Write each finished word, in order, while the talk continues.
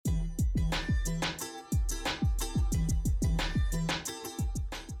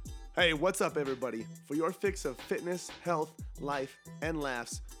Hey, what's up, everybody? For your fix of fitness, health, life, and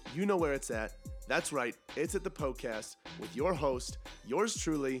laughs, you know where it's at. That's right, it's at the podcast with your host, yours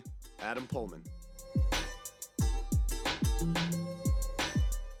truly, Adam Pullman.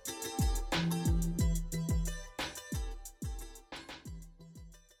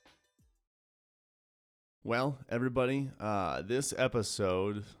 Well, everybody, this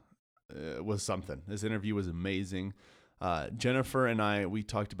episode was something. This interview was amazing. Jennifer and I, we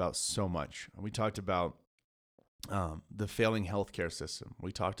talked about so much. We talked about the failing healthcare system.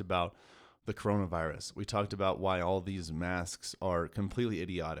 We talked about the coronavirus. We talked about why all these masks are completely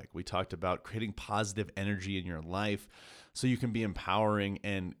idiotic. We talked about creating positive energy in your life so you can be empowering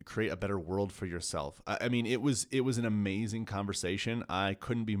and create a better world for yourself. I mean, it was an amazing conversation. I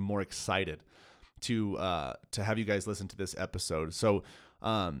couldn't be more excited to have you guys listen to this episode. So,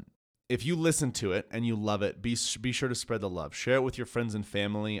 if you listen to it and you love it, be sure to spread the love. Share it with your friends and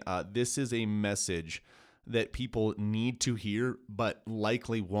family. This is a message that people need to hear, but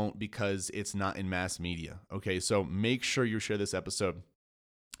likely won't because it's not in mass media. Okay, so make sure you share this episode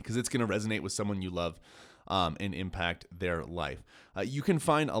because it's going to resonate with someone you love and impact their life. You can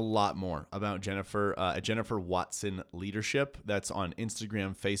find a lot more about Jennifer at Jennifer Watson Leadership. That's on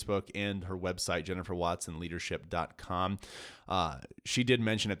Instagram, Facebook, and her website, jenniferwatsonleadership.com. She did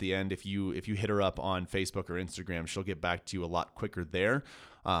mention at the end, if you hit her up on Facebook or Instagram, she'll get back to you a lot quicker there.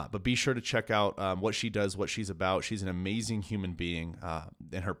 But be sure to check out what she does, what she's about. She's an amazing human being,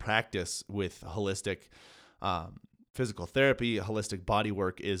 and her practice with holistic physical therapy, holistic body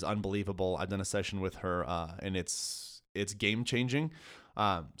work is unbelievable. I've done a session with her, and it's game changing.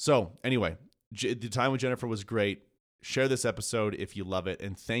 So anyway, the time with Jennifer was great. Share this episode if you love it,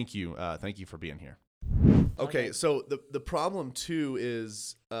 and thank you for being here. Okay, so the problem too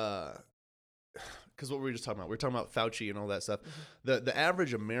is because what were we just talking about? We were talking about Fauci and all that stuff. Mm-hmm. The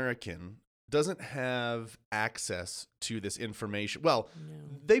average American doesn't have access to this information. Well, no.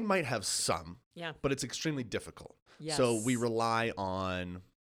 They might have some, but it's extremely difficult. Yes. So we rely on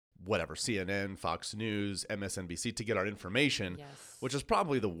whatever, CNN, Fox News, MSNBC to get our information, which is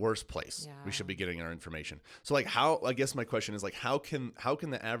probably the worst place we should be getting our information. So like I guess my question is like, how can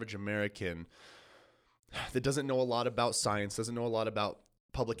the average American that doesn't know a lot about science, doesn't know a lot about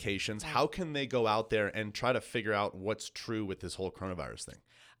publications, how can they go out there and try to figure out what's true with this whole coronavirus thing?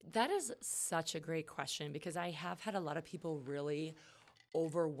 That is such a great question because I have had a lot of people really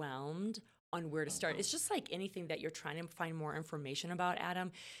overwhelmed on where to start. It's just like anything that you're trying to find more information about,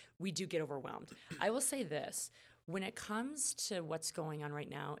 Adam, we do get overwhelmed. I will say this. When it comes to what's going on right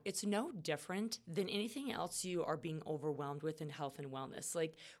now, it's no different than anything else you are being overwhelmed with in health and wellness,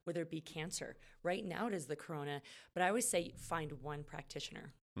 like whether it be cancer. Right now it is the corona, but I always say find one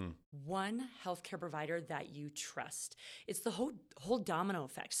practitioner. One healthcare provider that you trust. It's the whole domino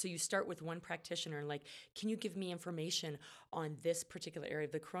effect. So you start with one practitioner and like, can you give me information on this particular area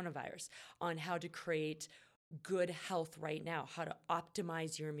of the coronavirus, on how to create good health right now, how to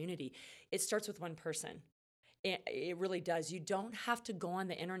optimize your immunity? It starts with one person. It really does. You don't have to go on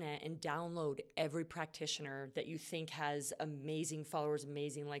the internet and download every practitioner that you think has amazing followers,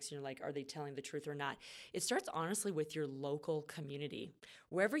 amazing likes, and you're like, are they telling the truth or not? It starts honestly with your local community.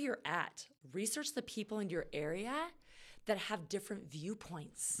 Wherever you're at, research the people in your area that have different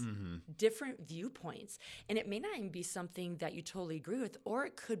viewpoints, And it may not even be something that you totally agree with, or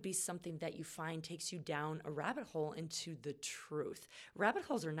it could be something that you find takes you down a rabbit hole into the truth. Rabbit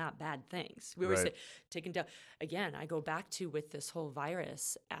holes are not bad things. We always say, taken down. Again, I go back to with this whole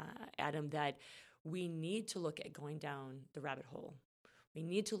virus, Adam, that we need to look at going down the rabbit hole. We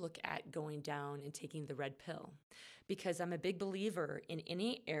need to look at going down and taking the red pill because I'm a big believer in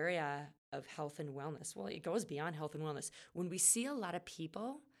any area of health and wellness. Well, it goes beyond health and wellness. When we see a lot of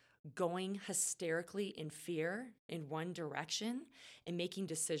people going hysterically in fear in one direction and making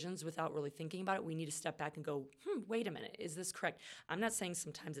decisions without really thinking about it, we need to step back and go, wait a minute, is this correct? I'm not saying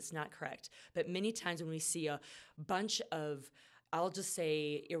sometimes it's not correct, but many times when we see a bunch of I'll just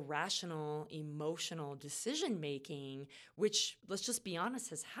say irrational, emotional decision-making, which, let's just be honest,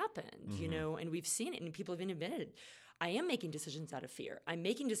 has happened, and we've seen it and people have even admitted, I am making decisions out of fear. I'm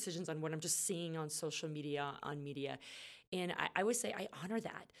making decisions on what I'm just seeing on social media, on media. And I would say I honor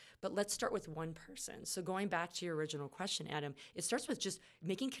that, but let's start with one person. So going back to your original question, Adam, it starts with just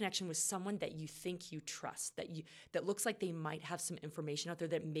making connection with someone that you think you trust, that looks like they might have some information out there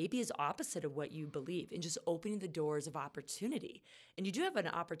that maybe is opposite of what you believe, and just opening the doors of opportunity. And you do have an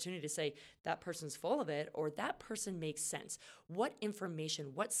opportunity to say that person's full of it, or that person makes sense. What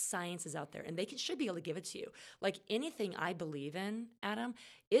information, what science is out there? And should be able to give it to you. Like anything I believe in, Adam,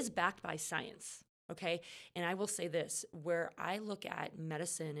 is backed by science. Okay. And I will say this, where I look at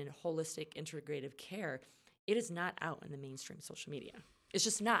medicine and holistic integrative care, it is not out in the mainstream social media. It's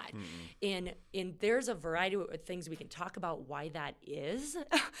just not. And there's a variety of things we can talk about why that is,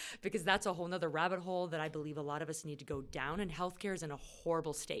 because that's a whole nother rabbit hole that I believe a lot of us need to go down, and healthcare is in a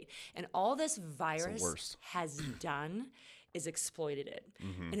horrible state. And all this virus has done is exploited it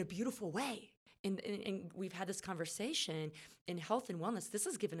in a beautiful way. And we've had this conversation in health and wellness. This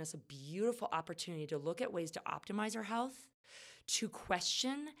has given us a beautiful opportunity to look at ways to optimize our health, to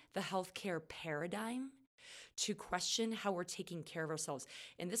question the healthcare paradigm, to question how we're taking care of ourselves.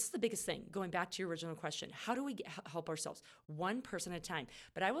 And this is the biggest thing, going back to your original question, how do we help ourselves? One person at a time.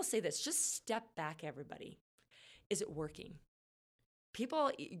 But I will say this, just step back, everybody. Is it working?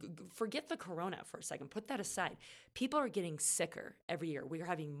 People, forget the corona for a second, put that aside. People are getting sicker every year. We are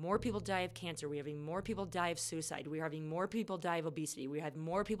having more people die of cancer. We're having more people die of suicide. We're having more people die of obesity. We have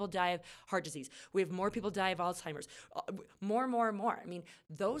more people die of heart disease. We have more people die of Alzheimer's. More and more and more. I mean,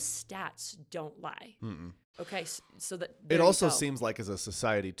 those stats don't lie. Okay, so that it also seems like as a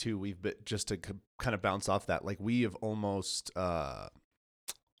society too, we've been, just to kind of bounce off that, like we have almost, for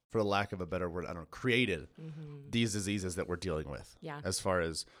the lack of a better word, I don't know, created these diseases that we're dealing with. Yeah. As far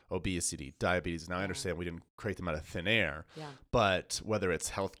as obesity, diabetes. Now I understand we didn't create them out of thin air. Yeah. But whether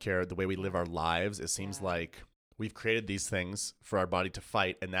it's healthcare, the way we live our lives, it seems like we've created these things for our body to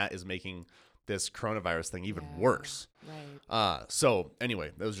fight, and that is making this coronavirus thing even worse. Right. So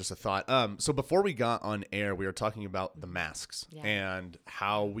anyway, that was just a thought. So before we got on air, we were talking about the masks and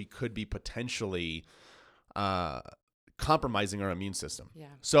how we could be potentially compromising our immune system. Yeah.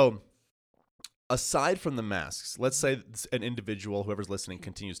 So aside from the masks, let's say an individual, whoever's listening,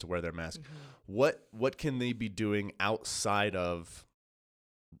 continues to wear their mask. What can they be doing outside of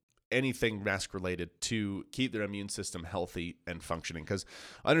anything mask related to keep their immune system healthy and functioning? Because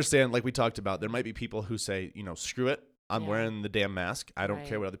I understand, like we talked about, there might be people who say, screw it, I'm wearing the damn mask. I don't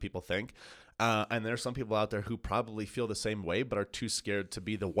care what other people think. And there are some people out there who probably feel the same way, but are too scared to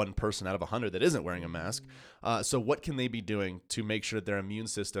be the one person out of 100 that isn't wearing a mask. So what can they be doing to make sure that their immune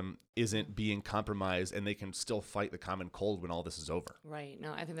system isn't being compromised and they can still fight the common cold when all this is over? Right.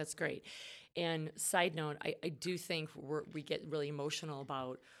 No, I think that's great. And side note, I do think we get really emotional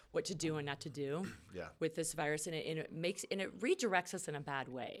about what to do and not to do with this virus, and it redirects us in a bad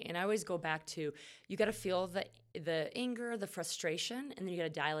way. And I always go back to, you got to feel the anger, the frustration, and then you got to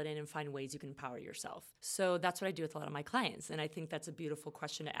dial it in and find ways you can empower yourself. So that's what I do with a lot of my clients, and I think that's a beautiful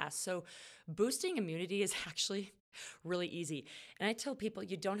question to ask. So boosting immunity is actually really easy, and I tell people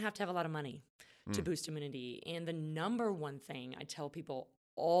you don't have to have a lot of money to boost immunity. And the number one thing I tell people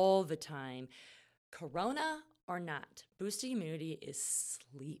all the time, corona or not, boosting immunity is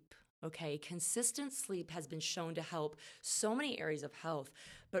sleep. Okay, consistent sleep has been shown to help so many areas of health,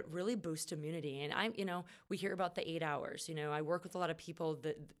 but really boost immunity. And we hear about the 8 hours. I work with a lot of people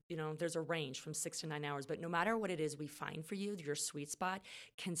that, there's a range from 6 to 9 hours, but no matter what it is we find for you, your sweet spot,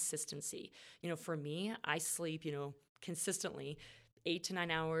 consistency. For me, I sleep, consistently 8 to 9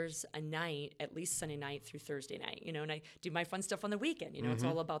 hours a night, at least Sunday night through Thursday night, and I do my fun stuff on the weekend. It's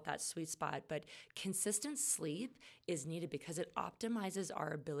all about that sweet spot. But consistent sleep is needed because it optimizes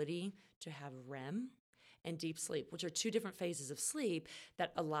our ability to have REM and deep sleep, which are two different phases of sleep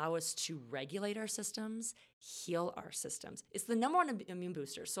that allow us to regulate our systems, heal our systems. It's the number one immune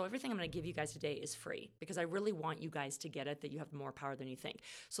booster. So everything I'm going to give you guys today is free because I really want you guys to get it, that you have more power than you think.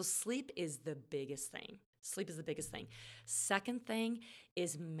 So sleep is the biggest thing. Sleep is the biggest thing. Second thing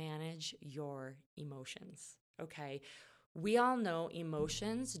is manage your emotions, okay? We all know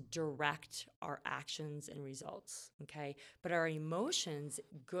emotions direct our actions and results, okay? But our emotions,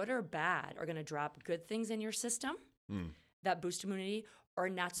 good or bad, are going to drop good things in your system that boost immunity, or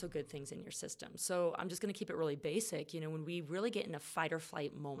not so good things in your system. So I'm just going to keep it really basic. When we really get in a fight or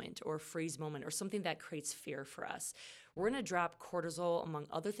flight moment or freeze moment or something that creates fear for us, we're going to drop cortisol, among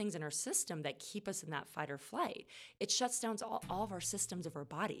other things in our system that keep us in that fight or flight. It shuts down all of our systems of our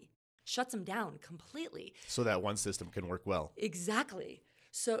body, shuts them down completely. So that one system can work well. Exactly.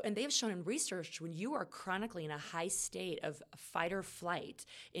 So, and they've shown in research, when you are chronically in a high state of fight or flight,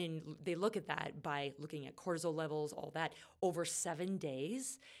 and they look at that by looking at cortisol levels, all that, over 7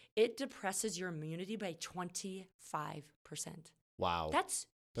 days, it depresses your immunity by 25%. Wow. That's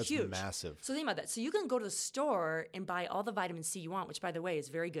huge. Massive. So think about that. So you can go to the store and buy all the vitamin C you want, which, by the way, is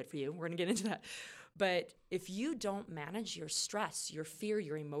very good for you. We're going to get into that. But if you don't manage your stress, your fear,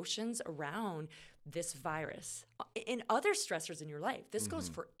 your emotions around this virus and other stressors in your life, this goes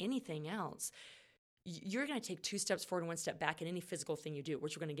for anything else, you're going to take 2 steps forward and 1 step back in any physical thing you do,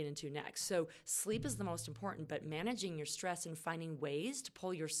 which we're going to get into next. So sleep is the most important, but managing your stress and finding ways to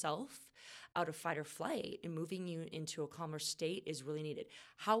pull yourself out of fight or flight and moving you into a calmer state is really needed.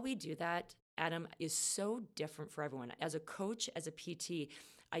 How we do that, Adam, is so different for everyone. As a coach, as a PT,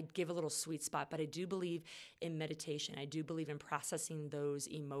 I give a little sweet spot, but I do believe in meditation. I do believe in processing those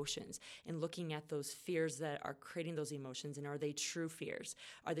emotions and looking at those fears that are creating those emotions, and are they true fears?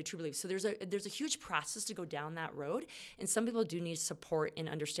 Are they true beliefs? So there's a huge process to go down that road, and some people do need support in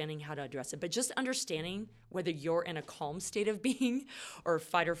understanding how to address it. But just understanding whether you're in a calm state of being or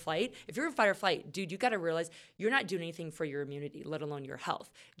fight or flight. If you're in fight or flight, dude, you got to realize you're not doing anything for your immunity, let alone your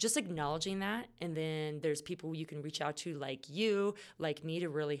health. Just acknowledging that, and then there's people you can reach out to like you, like me, to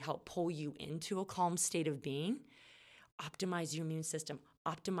really help pull you into a calm state of being. Optimize your immune system,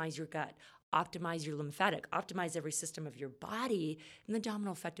 optimize your gut, optimize your lymphatic, optimize every system of your body, and the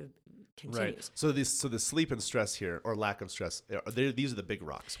domino effect continues. Right. So the sleep and stress here, or lack of stress, these are the big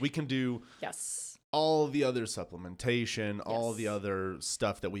rocks. We can do all the other supplementation, all the other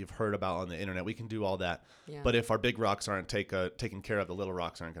stuff that we've heard about on the internet. We can do all that. Yeah. But if our big rocks aren't taken care of, the little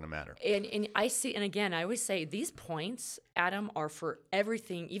rocks aren't going to matter. And I see, and again, I always say these points, Adam, are for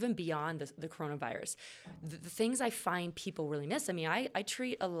everything, even beyond the coronavirus. The things I find people really miss. I mean, I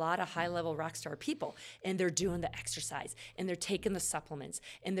treat a lot of high-level rock star people, and they're doing the exercise, and they're taking the supplements,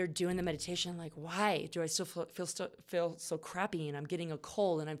 and they're doing the meditation. Like, why do I still feel so crappy, and I'm getting a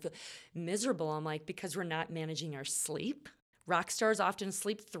cold, and I feel miserable? I'm like, because we're not managing our sleep. Rock stars often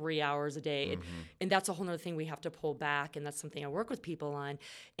sleep 3 hours a day. And that's a whole nother thing we have to pull back. And that's something I work with people on.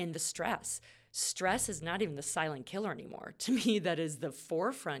 And the stress. Stress is not even the silent killer anymore. To me, that is the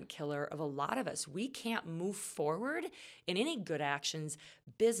forefront killer of a lot of us. We can't move forward in any good actions,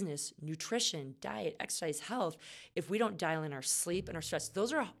 business, nutrition, diet, exercise, health, if we don't dial in our sleep and our stress.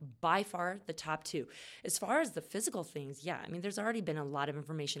 Those are by far the top 2. As far as the physical things, I mean, there's already been a lot of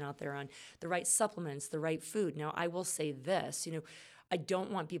information out there on the right supplements, the right food. Now, I will say this, I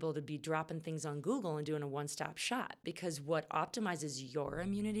don't want people to be dropping things on Google and doing a one-stop shop, because what optimizes your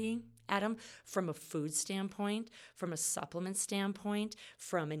immunity, Adam, from a food standpoint, from a supplement standpoint,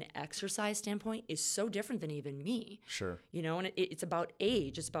 from an exercise standpoint, is so different than even me. Sure. And it's about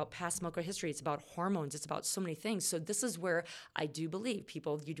age, it's about past medical history, it's about hormones, it's about so many things. So this is where I do believe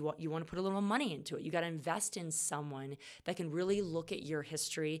people, you want to put a little money into it. You got to invest in someone that can really look at your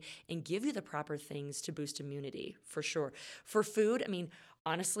history and give you the proper things to boost immunity, for sure. For food, I mean,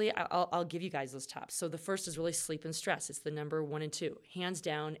 honestly, I'll give you guys those tops. So the first is really sleep and stress. It's the number 1 and 2, hands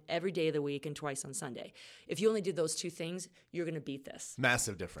down, every day of the week and twice on Sunday. If you only did those 2 things, you're going to beat this.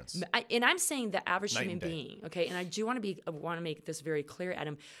 Massive difference. And I'm saying the average human being, okay? And I do want to make this very clear,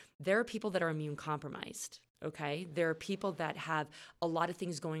 Adam. There are people that are immune compromised. Okay, there are people that have a lot of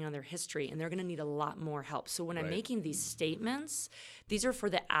things going on in their history, and they're going to need a lot more help. So when I'm making these statements, these are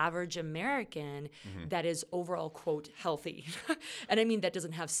for the average American that is overall, quote, healthy. And I mean, that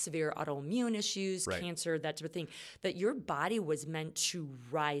doesn't have severe autoimmune issues, cancer, that type of thing. That your body was meant to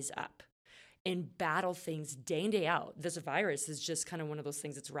rise up and battle things day in, day out. This virus is just kind of one of those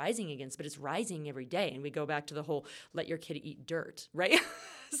things it's rising against, but it's rising every day. And we go back to the whole let your kid eat dirt, right?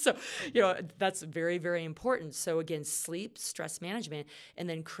 So, that's very, very important. So again, sleep, stress management, and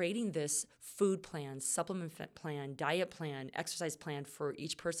then creating this food plan, supplement plan, diet plan, exercise plan for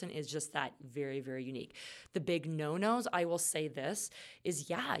each person is just that very, very unique. The big no-nos, I will say this,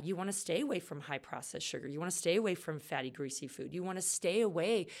 is you want to stay away from high processed sugar. You want to stay away from fatty, greasy food. You want to stay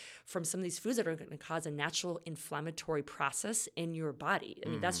away from some of these foods that are going to cause a natural inflammatory process in your body. I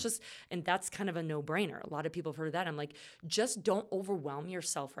mean, that's kind of a no-brainer. A lot of people have heard of that. I'm like, just don't overwhelm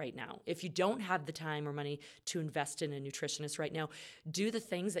yourself right now. If you don't have the time or money to invest in a nutritionist right now, do the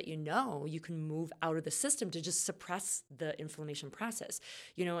things that you can move out of the system to just suppress the inflammation process.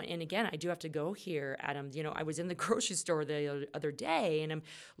 And again, I do have to go here, Adam. I was in the grocery store the other day, and I'm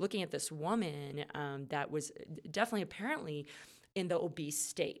looking at this woman that was definitely apparently in the obese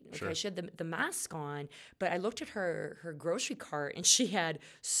state. Okay, sure. She had the mask on, but I looked at her grocery cart, and she had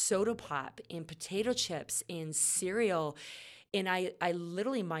soda pop and potato chips and cereal. And I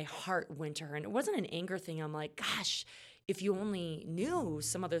literally, my heart went to her. And it wasn't an anger thing. I'm like, gosh, if you only knew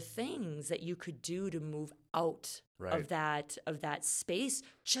some other things that you could do to move out of that space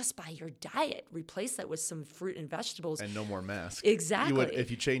just by your diet. Replace that with some fruit and vegetables. And no more mask. Exactly.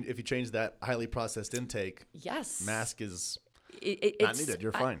 If you change that highly processed intake, yes, mask is not needed.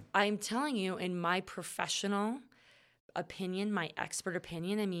 You're fine. I'm telling you, in my professional opinion, my expert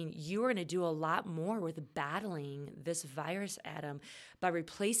opinion, I mean, you are going to do a lot more with battling this virus, Adam, by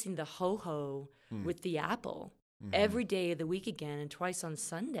replacing the ho-ho with the apple every day of the week again and twice on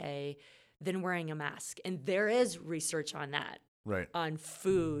Sunday. than wearing a mask. And there is research on that. Right. On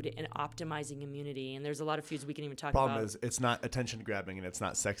food and optimizing immunity. And there's a lot of foods we can even talk about. Problem is, it's not attention grabbing and it's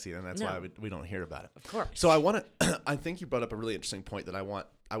not sexy, and that's why we don't hear about it. Of course. So I think you brought up a really interesting point that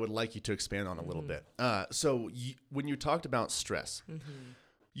I would like you to expand on a little bit. So when you talked about stress,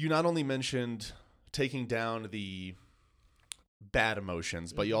 you not only mentioned taking down the bad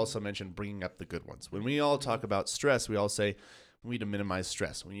emotions, but you also mentioned bringing up the good ones. When we all talk about stress, we all say, we need to minimize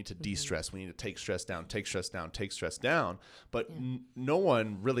stress. We need to de-stress. We need to take stress down, take stress down, take stress down. But no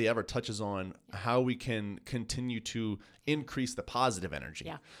one really ever touches on how we can continue to increase the positive energy.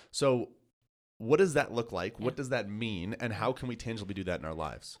 Yeah. So what does that look like? What does that mean? And how can we tangibly do that in our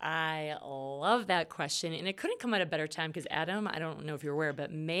lives? I love that question. And it couldn't come at a better time because, Adam, I don't know if you're aware,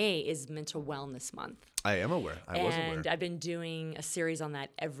 but May is Mental Wellness Month. I am aware. I was aware. And I've been doing a series on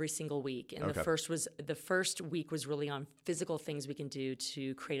that every single week. And the first week was really on physical things we can do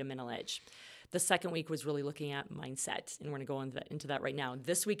to create a mental edge. The second week was really looking at mindset. And we're going to go into that right now.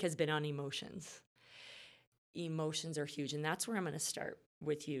 This week has been on emotions. Emotions are huge. And that's where I'm going to start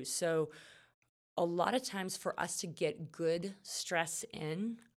with you. So a lot of times for us to get good stress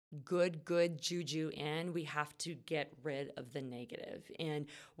in, good juju in, we have to get rid of the negative. And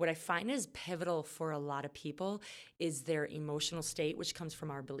what I find is pivotal for a lot of people is their emotional state, which comes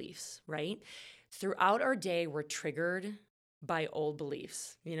from our beliefs, right? Throughout our day, we're triggered by old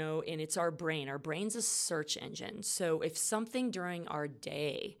beliefs, and it's our brain. Our brain's a search engine. So if something during our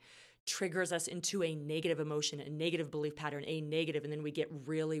day triggers us into a negative emotion, a negative belief pattern, and then we get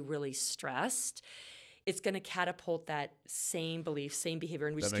really, really stressed, it's going to catapult that same belief, same behavior,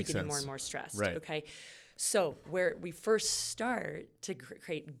 and we just keep getting more and more stressed. Right. Okay. So where we first start to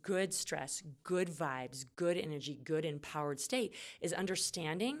create good stress, good vibes, good energy, good empowered state is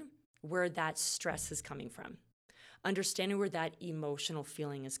understanding where that stress is coming from. Understanding where that emotional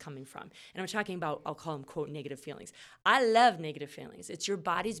feeling is coming from. And I'm talking about, I'll call them, quote, negative feelings. I love negative feelings. It's your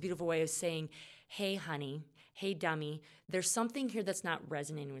body's beautiful way of saying, hey, honey, hey, dummy, there's something here that's not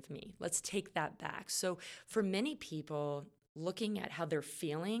resonating with me. Let's take that back. So for many people, looking at how they're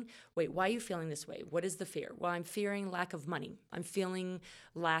feeling, wait, why are you feeling this way? What is the fear? Well, I'm fearing lack of money. I'm feeling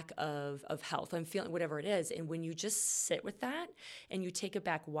lack of health. I'm feeling whatever it is. And when you just sit with that and you take it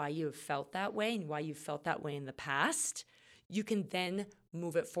back why you have felt that way and why you felt that way in the past, you can then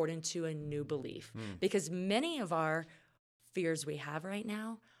move it forward into a new belief. Because many of our fears we have right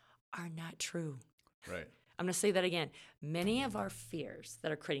now are not true. Right. I'm going to say that again. Many of our fears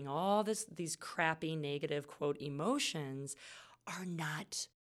that are creating all these crappy, negative, quote, emotions are not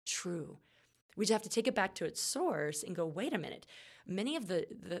true. We just have to take it back to its source and go, wait a minute. Many of the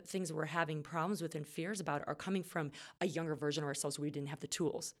things that we're having problems with and fears about are coming from a younger version of ourselves where we didn't have the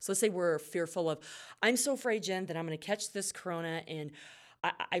tools. So let's say we're fearful of, I'm so afraid, Jen, that I'm going to catch this corona and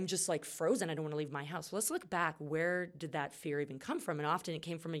I'm just like frozen. I don't want to leave my house. Well, let's look back. Where did that fear even come from? And often it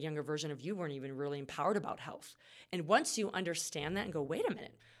came from a younger version of you weren't even really empowered about health. And once you understand that and go, wait a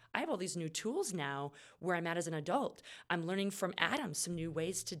minute, I have all these new tools now where I'm at as an adult. I'm learning from Adam some new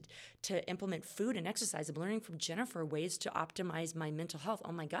ways to implement food and exercise. I'm learning from Jennifer ways to optimize my mental health.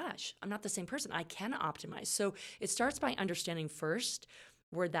 Oh my gosh, I'm not the same person. I can optimize. So it starts by understanding first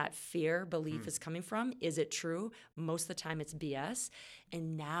where that fear belief is coming from. Is it true? Most of the time it's BS.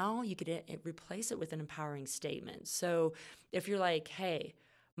 And now you could replace it with an empowering statement. So if you're like, hey,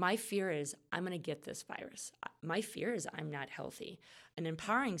 my fear is I'm going to get this virus. My fear is I'm not healthy. An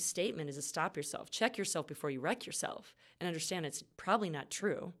empowering statement is to stop yourself, check yourself before you wreck yourself, and understand it's probably not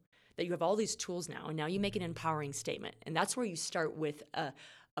true, that you have all these tools now, and now you make an empowering statement. And that's where you start with a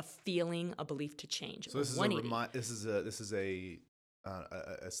feeling, a belief to change. So this is a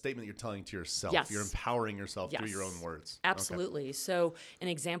statement you're telling to yourself. Yes. You're empowering yourself Yes. through your own words. Absolutely. Okay. So an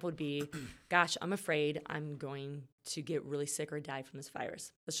example would be, gosh, I'm afraid I'm going to get really sick or die from this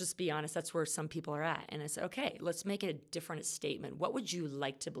virus. Let's just be honest. That's where some people are at. And I said, okay, let's make it a different statement. What would you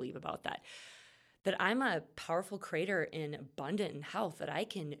like to believe about that? That I'm a powerful creator and abundant in health, that I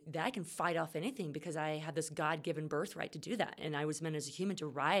can fight off anything because I have this God-given birthright to do that. And I was meant as a human to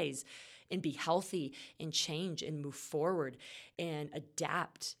rise and be healthy and change and move forward and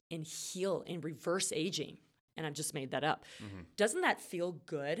adapt and heal and reverse aging. And I've just made that up. Mm-hmm. Doesn't that feel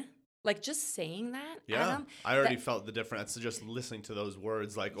good? Like just saying that, yeah, Adam, I already felt the difference. Just listening to those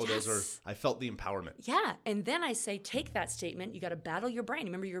words, like, oh, yes. I felt the empowerment. Yeah. And then I say, take that statement. You got to battle your brain.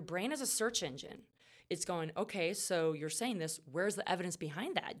 Remember, your brain is a search engine. It's going, okay, so you're saying this. Where's the evidence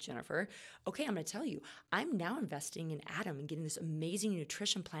behind that, Jennifer? Okay, I'm going to tell you. I'm now investing in Adam and getting this amazing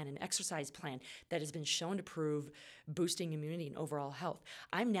nutrition plan and exercise plan that has been shown to prove boosting immunity and overall health.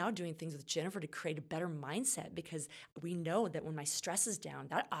 I'm now doing things with Jennifer to create a better mindset because we know that when my stress is down,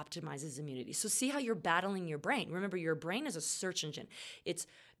 that optimizes immunity. So see how you're battling your brain. Remember, your brain is a search engine. It's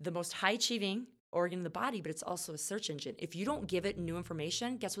the most high-achieving organ in the body, but it's also a search engine. If you don't give it new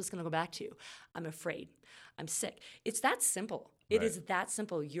information, guess what's going to go back to you? I'm afraid. I'm sick. It's that simple. It is that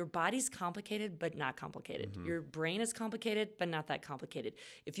simple. Your body's complicated, but not complicated. Your brain is complicated, but not that complicated.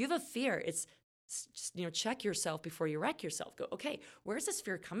 If you have a fear, it's just, check yourself before you wreck yourself. Go, okay, where's this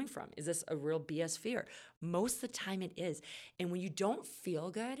fear coming from? Is this a real BS fear? Most of the time it is. And when you don't feel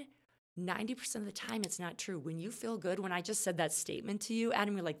good, 90% of the time it's not true. When you feel good, when I just said that statement to you,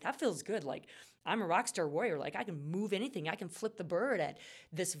 Adam, you're like, that feels good. Like, I'm a rock star warrior. Like, I can move anything. I can flip the bird at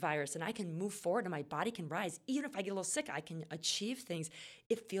this virus and I can move forward and my body can rise. Even if I get a little sick, I can achieve things.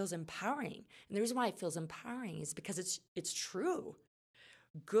 It feels empowering. And the reason why it feels empowering is because it's true.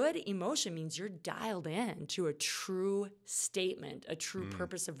 Good emotion means you're dialed in to a true statement, a true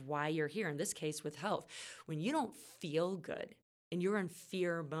purpose of why you're here. In this case, with health. When you don't feel good, and you're in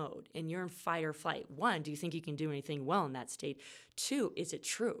fear mode and you're in fight or flight. 1, do you think you can do anything well in that state? 2, is it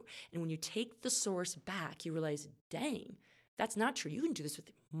true? And when you take the source back, you realize, dang, that's not true. You can do this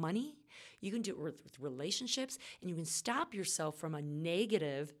with money. You can do it with relationships, and you can stop yourself from a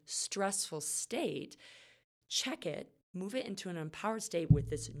negative, stressful state. Check it, move it into an empowered state with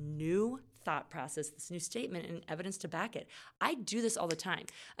this new thought process, this new statement, and evidence to back it. I do this all the time.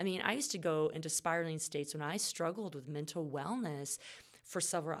 I mean, I used to go into spiraling states when I struggled with mental wellness for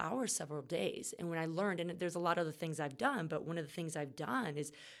several hours, several days. And when I learned, and there's a lot of other things I've done, but one of the things I've done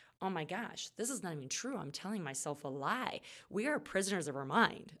is, oh my gosh, this is not even true. I'm telling myself a lie. We are prisoners of our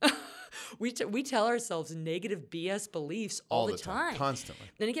mind. We tell ourselves negative BS beliefs all the time. Constantly.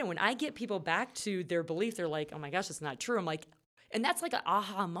 Then again, when I get people back to their belief, they're like, oh my gosh, it's not true. I'm like, and that's like an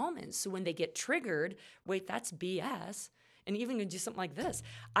aha moment. So when they get triggered, wait, that's BS. And even do something like this.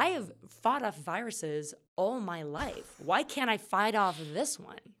 I have fought off viruses all my life. Why can't I fight off this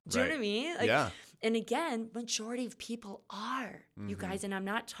one? Do you know what I mean? Like, yeah. And again, majority of people are, you guys, and I'm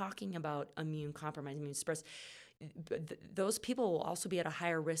not talking about immune compromise, immune suppressed. Those people will also be at a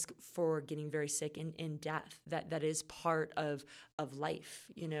higher risk for getting very sick and death. That is part of life,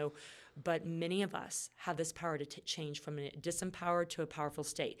 But many of us have this power to change from a disempowered to a powerful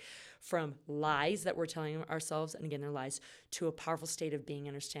state, from lies that we're telling ourselves, and again, they're lies, to a powerful state of being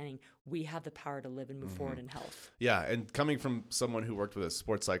understanding. We have the power to live and move forward in health. Yeah, and coming from someone who worked with a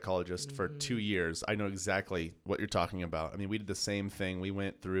sports psychologist for 2 years, I know exactly what you're talking about. I mean, we did the same thing. We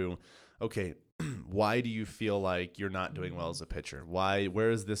went through, okay, why do you feel like you're not doing well as a pitcher?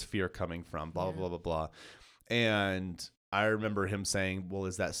 Where is this fear coming from? Blah, blah, blah, blah. And I remember him saying, well,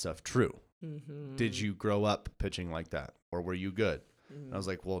 is that stuff true? Did you grow up pitching like that? Or were you good? And I was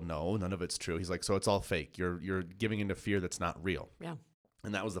like, well, no, none of it's true. He's like, so it's all fake. You're giving into fear that's not real. Yeah.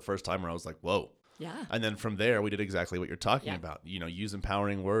 And that was the first time where I was like, whoa. Yeah. And then from there, we did exactly what you're talking about. Use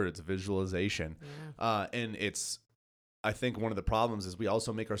empowering words, visualization. Yeah. And I think one of the problems is we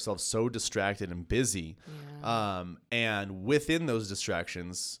also make ourselves so distracted and busy. Yeah. And within those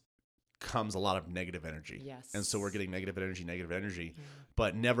distractions comes a lot of negative energy. Yes. And so we're getting negative energy,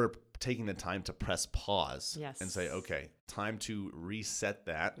 but never taking the time to press pause and say, okay, time to reset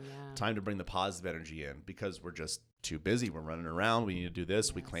that, time to bring the positive energy in, because we're just too busy. We're running around. We need to do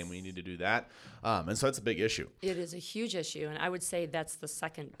this. We claim we need to do that. And so it's a big issue. It is a huge issue. And I would say that's the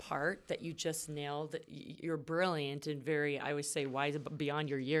second part that you just nailed. You're brilliant and very, I always say, wise beyond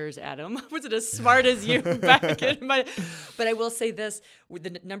your years, Adam. I wasn't as smart as you back in my, but I will say this, with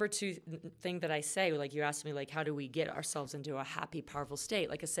the number 2 thing that I say, like you asked me, like, how do we get ourselves into a happy, powerful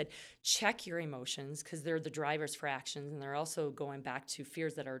state? Like I said, check your emotions, because they're the drivers for actions. And they're also going back to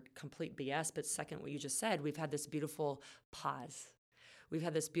fears that are complete BS. But second, what you just said, we've had this beautiful pause. We've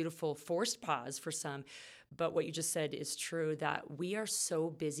had this beautiful forced pause for some, but what you just said is true, that we are so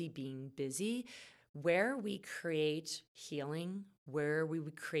busy being busy. Where we create healing, where we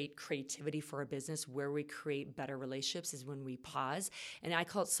would create creativity for our business, where we create better relationships is when we pause. And I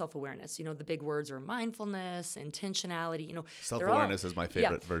call it self-awareness. The big words are mindfulness, intentionality. Self-awareness is my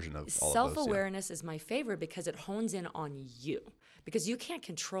favorite version of all of those. Self-awareness is my favorite because it hones in on you. Because you can't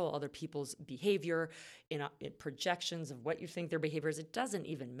control other people's behavior in projections of what you think their behavior is. It doesn't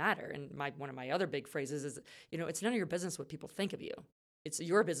even matter. And one of my other big phrases is, it's none of your business what people think of you. It's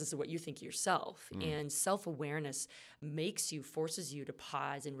your business of what you think of yourself. And self-awareness forces you to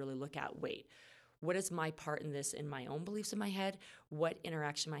pause and really look at, wait, what is my part in this, in my own beliefs in my head? What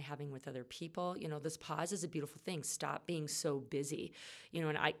interaction am I having with other people? This pause is a beautiful thing. Stop being so busy,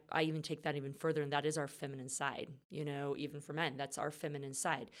 and I even take that even further, and that is our feminine side, even for men, that's our feminine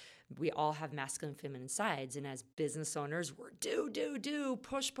side. We all have masculine and feminine sides. And as business owners, we're do,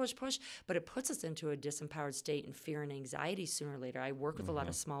 push, but it puts us into a disempowered state and fear and anxiety sooner or later. I work with a lot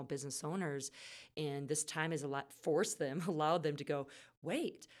of small business owners, and this time has allowed them to go,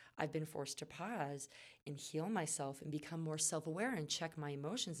 wait, I've been forced to pause and heal myself and become more self-aware and check my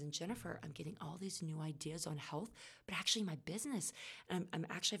emotions. And Jennifer, I'm getting all these new ideas on health, but actually my business, and I'm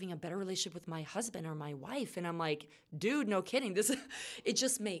actually having a better relationship with my husband or my wife. And I'm like, dude, no kidding. It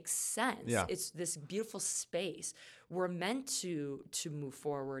just makes sense. Yeah. It's this beautiful space. We're meant to move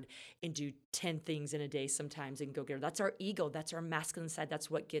forward and do 10 things in a day sometimes and go get it. That's our ego. That's our masculine side. That's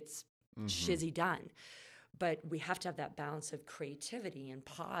what gets shizzy done. But we have to have that balance of creativity and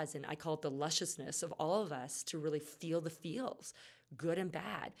pause, and I call it the lusciousness of all of us to really feel the feels, good and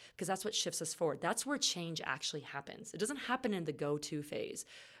bad, because that's what shifts us forward. That's where change actually happens. It doesn't happen in the go-to phase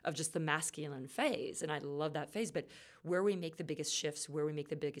of just the masculine phase, and I love that phase, but where we make the biggest shifts, where we make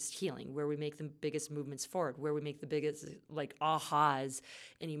the biggest healing, where we make the biggest movements forward, where we make the biggest ahas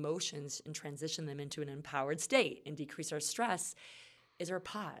and emotions and transition them into an empowered state and decrease our stress is our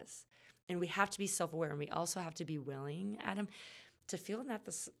pause. And we have to be self-aware, and we also have to be willing, Adam, to feel that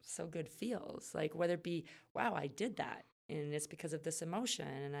this so good feels. Like whether it be, wow, I did that, and it's because of this emotion,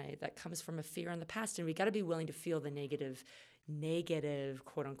 and that comes from a fear in the past. And we got to be willing to feel the negative,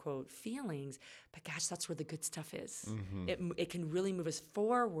 quote unquote, feelings. But gosh, that's where the good stuff is. It can really move us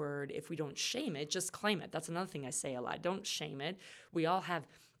forward if we don't shame it. Just claim it. That's another thing I say a lot. Don't shame it. We all have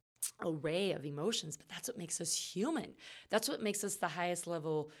array of emotions, but that's what makes us human. That's what makes us the highest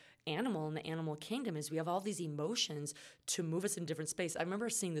level animal in the animal kingdom, is we have all these emotions to move us in different space. I remember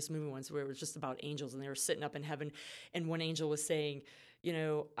seeing this movie once where it was just about angels, and they were sitting up in heaven, and one angel was saying,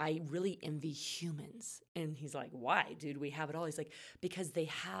 I really envy humans. And he's like, why, dude? We have it all. He's like, because they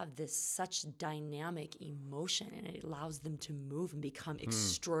have this such dynamic emotion, and it allows them to move and become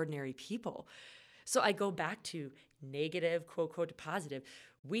extraordinary people. So I go back to negative, quote, quote, to positive.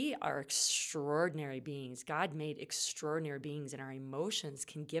 We are extraordinary beings. God made extraordinary beings, and our emotions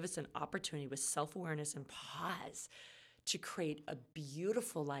can give us an opportunity with self-awareness and pause to create a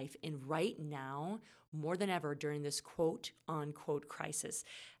beautiful life. And right now, more than ever during this quote unquote crisis,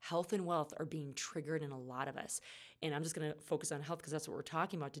 health and wealth are being triggered in a lot of us. And I'm just going to focus on health because that's what we're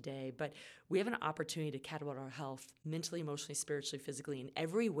talking about today. But we have an opportunity to catapult our health mentally, emotionally, spiritually, physically, in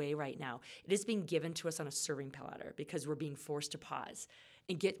every way right now. It is being given to us on a serving platter because we're being forced to pause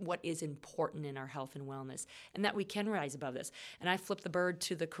and get what is important in our health and wellness, and that we can rise above this. And I flip the bird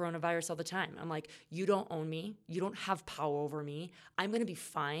to the coronavirus all the time. I'm like, you don't own me. You don't have power over me. I'm going to be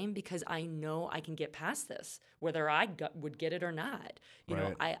fine because I know I can get past this, whether I would get it or not. You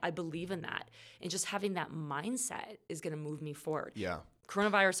know, I believe in that. And just having that mindset is going to move me forward. Yeah.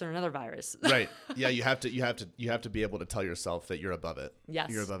 Coronavirus or another virus. Right. Yeah. You have to be able to tell yourself that you're above it. Yes.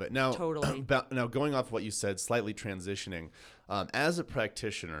 You're above it. Now, totally. Now going off what you said, slightly transitioning, as a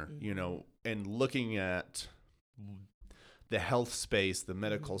practitioner, and looking at the health space, the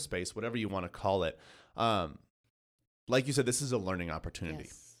medical space, whatever you want to call it, like you said, this is a learning opportunity.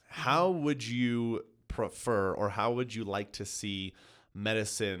 Yes. How would you prefer, or how would you like to see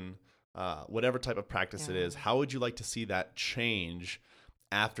medicine, whatever type of practice it is, how would you like to see that change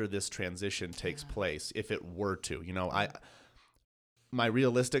after this transition takes place, if it were to? My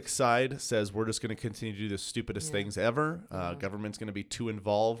realistic side says we're just going to continue to do the stupidest things ever. Government's going to be too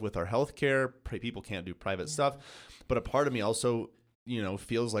involved with our healthcare. People can't do private stuff. But a part of me also,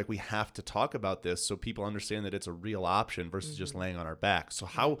 feels like we have to talk about this so people understand that it's a real option versus just laying on our back. So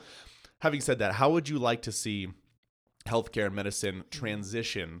having said that, how would you like to see healthcare and medicine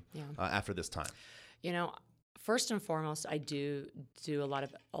transition after this time? First and foremost, I do a lot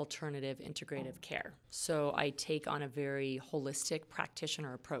of alternative integrative care. So I take on a very holistic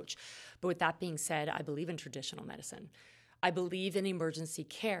practitioner approach. But with that being said, I believe in traditional medicine. I believe in emergency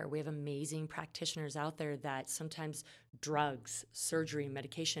care. We have amazing practitioners out there that sometimes drugs, surgery,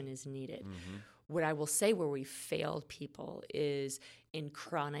 medication is needed. What I will say where we failed people is in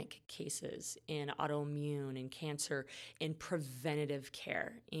chronic cases, in autoimmune, in cancer, in preventative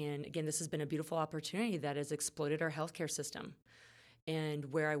care. And again, this has been a beautiful opportunity that has exploited our healthcare system.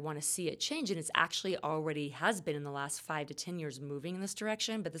 And where I want to see it change, and it's actually already has been in the last 5 to 10 years moving in this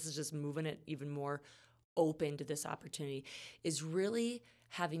direction, but this is just moving it even more open to this opportunity, is really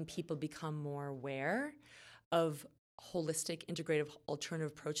having people become more aware of holistic, integrative,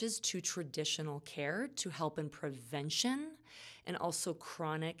 alternative approaches to traditional care to help in prevention and also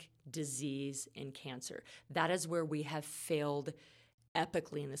chronic disease, and cancer. That is where we have failed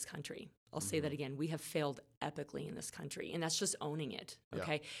epically in this country. I'll say that again. We have failed epically in this country, and that's just owning it,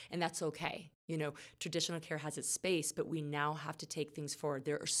 okay? Yeah. And that's okay. Traditional care has its space, but we now have to take things forward.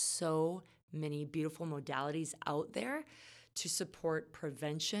 There are so many beautiful modalities out there to support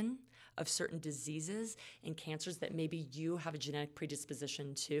prevention of certain diseases and cancers that maybe you have a genetic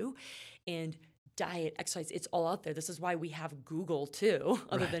predisposition to. And diet, exercise, it's all out there. This is why we have Google too,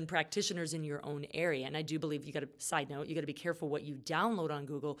 other than practitioners in your own area. And I do believe you got to, side note, you got to be careful what you download on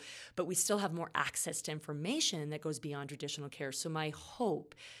Google, but we still have more access to information that goes beyond traditional care. So my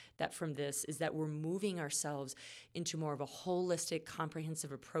hope that from this is that we're moving ourselves into more of a holistic,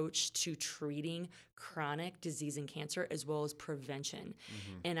 comprehensive approach to treating chronic disease and cancer as well as prevention.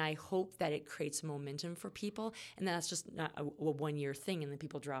 And I hope that it creates momentum for people, and that's just not a one-year thing and then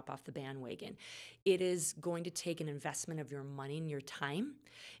people drop off the bandwagon. It is going to take an investment of your money and your time.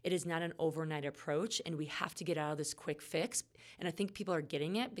 It is not an overnight approach, and we have to get out of this quick fix. And I think people are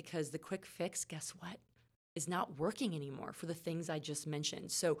getting it because the quick fix, guess what? Is not working anymore for the things I just mentioned.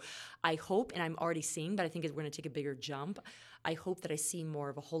 So I hope, and I'm already seeing, but I think we're going to take a bigger jump. I hope that I see more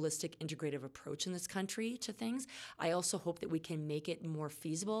of a holistic, integrative approach in this country to things. I also hope that we can make it more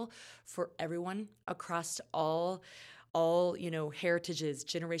feasible for everyone across all heritages,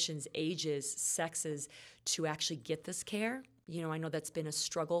 generations, ages, sexes to actually get this care. I know that's been a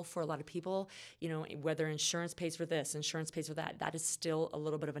struggle for a lot of people, whether insurance pays for this, insurance pays for that. That is still a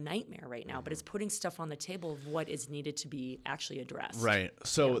little bit of a nightmare right now, but it's putting stuff on the table of what is needed to be actually addressed. Right.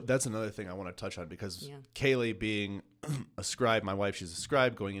 So that's another thing I want to touch on because Kaylee being a scribe, my wife, she's a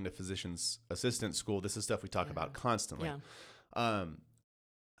scribe going into physician's assistant school. This is stuff we talk about constantly. Because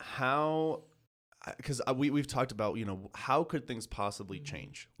we've talked about, how could things possibly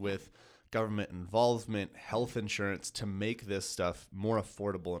change with government involvement, health insurance to make this stuff more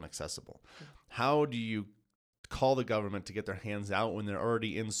affordable and accessible? How do you call the government to get their hands out when they're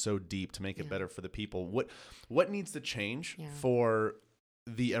already in so deep to make it better for the people? What needs to change for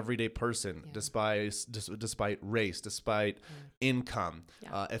the everyday person, despite race, despite income,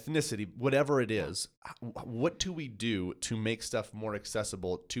 ethnicity, whatever it is? What do we do to make stuff more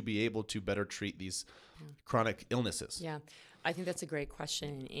accessible to be able to better treat these chronic illnesses? Yeah. I think that's a great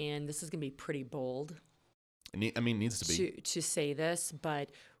question, and this is going to be pretty bold. Needs to be. To say this, but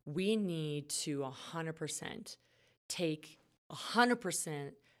we need to 100% take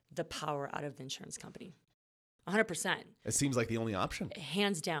 100% the power out of the insurance company. 100%. It seems like the only option.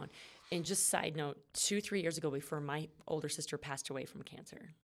 Hands down. And just side note, 2-3 years ago, before my older sister passed away from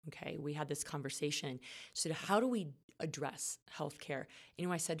cancer, okay, we had this conversation. She said, how do we address healthcare? You know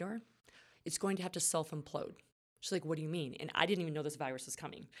what I said to her? It's going to have to self-implode. She's like, what do you mean? And I didn't even know this virus was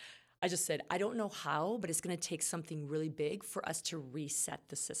coming. I just said, I don't know how, but it's going to take something really big for us to reset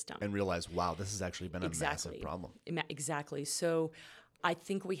the system. And realize, wow, this has actually been a massive problem. Exactly. So I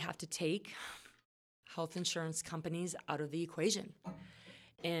think we have to take health insurance companies out of the equation.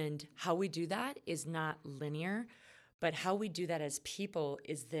 And how we do that is not linear, but how we do that as people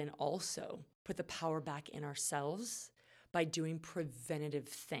is then also put the power back in ourselves by doing preventative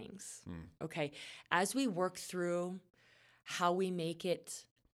things, okay? As we work through how we make it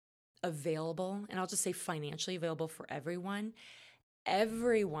available, and I'll just say financially available for everyone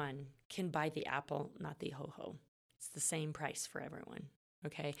can buy the apple, not the ho-ho. It's the same price for everyone,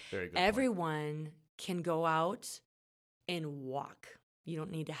 okay? Very good everyone point. Can go out and walk. You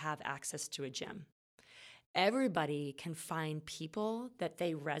don't need to have access to a gym. Everybody can find people that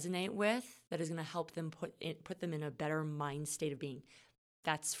they resonate with that is going to help them put them in a better mind state of being.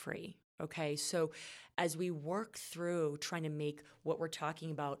 That's free, okay? So as we work through trying to make what we're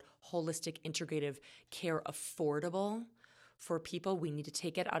talking about, holistic integrative care, affordable for people, we need to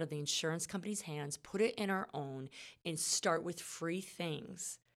take it out of the insurance company's hands, put it in our own, and start with free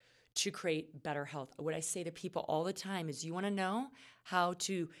things to create better health. What I say to people all the time is, you want to know how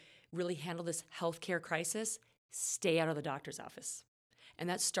to really handle this healthcare crisis? Stay out of the doctor's office. And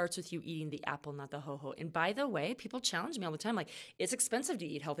that starts with you eating the apple, not the ho-ho. And by the way, people challenge me all the time, like, it's expensive to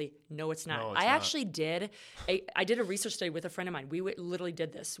eat healthy. No, it's not. No, it's I not. Actually did. I did a research study with a friend of mine. We literally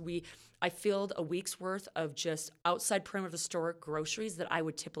did this. I filled a week's worth of just outside perimeter of the store groceries that I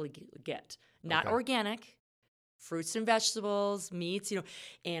would typically get. Not organic, fruits and vegetables, meats,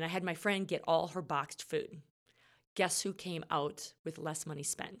 and I had my friend get all her boxed food. Guess who came out with less money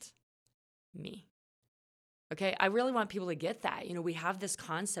spent? Me. Okay, I really want people to get that. We have this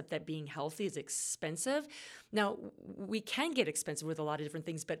concept that being healthy is expensive. Now, we can get expensive with a lot of different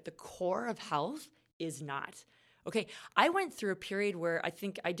things, but the core of health is not. Okay, I went through a period where I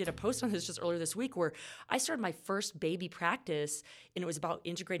think I did a post on this just earlier this week where I started my first baby practice and it was about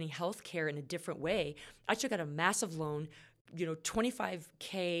integrating healthcare in a different way. I took out a massive loan,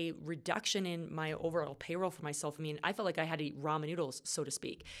 25K reduction in my overall payroll for myself. I mean, I felt like I had to eat ramen noodles, so to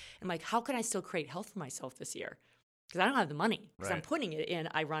speak. I'm like, how can I still create health for myself this year? Because I don't have the money. Because I'm putting it in,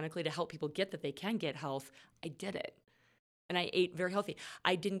 ironically, to help people get that they can get health. I did it. And I ate very healthy.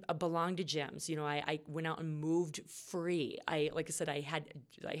 I didn't belong to gyms. I went out and moved free. Like I said, I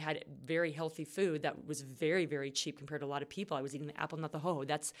had very healthy food that was very, very cheap compared to a lot of people. I was eating the apple, not the ho.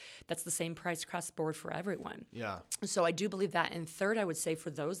 That's the same price across the board for everyone. Yeah. So I do believe that. And third, I would say for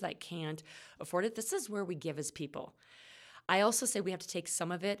those that can't afford it, this is where we give as people. I also say we have to take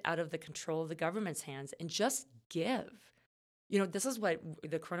some of it out of the control of the government's hands and just give. This is what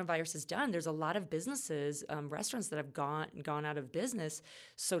the coronavirus has done. There's a lot of businesses, restaurants that have gone out of business,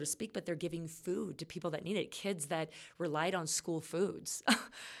 so to speak, but they're giving food to people that need it, kids that relied on school foods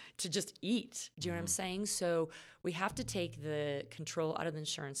to just eat. Do you know what I'm saying? So we have to take the control out of the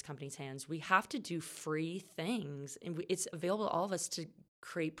insurance company's hands. We have to do free things, and it's available to all of us to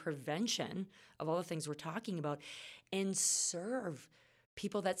create prevention of all the things we're talking about and serve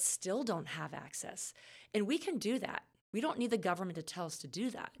people that still don't have access. And we can do that. We don't need the government to tell us to do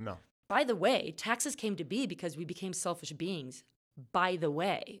that. No. By the way, taxes came to be because we became selfish beings. By the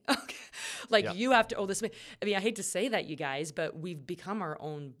way, You have to owe this. I mean, I hate to say that, you guys, but we've become our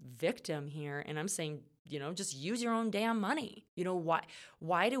own victim here. And I'm saying, just use your own damn money.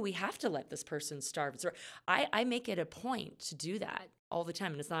 Why do we have to let this person starve? I make it a point to do that all the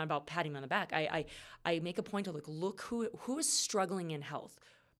time. And it's not about patting me on the back. I make a point to look who is struggling in health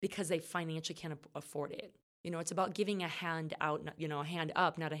because they financially can't afford it. It's about giving a hand out, a hand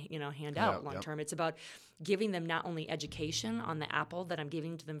up, not a hand out long term. It's about giving them not only education on the apple that I'm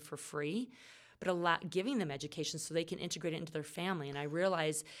giving to them for free, but giving them education so they can integrate it into their family. And I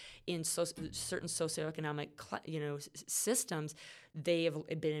realize in certain socioeconomic systems, they have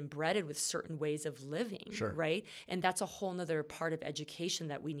been embedded with certain ways of living, right? And that's a whole nother part of education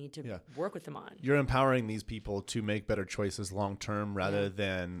that we need to work with them on. You're empowering these people to make better choices long term rather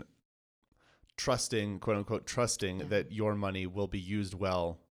than trusting, quote unquote, that your money will be used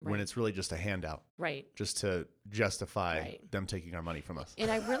well when it's really just a handout. Right. Just to justify them taking our money from us. And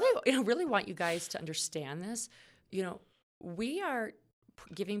I really want you guys to understand this. We are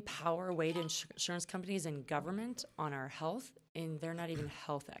giving power away to insurance companies and government on our health, and they're not even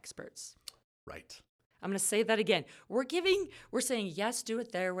health experts. Right. I'm going to say that again. We're saying, yes, do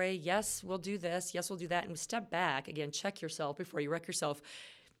it their way. Yes, we'll do this. Yes, we'll do that. And we step back. Again, check yourself before you wreck yourself.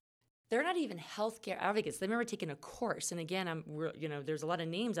 They're not even healthcare advocates. They've never taken a course. And again, there's a lot of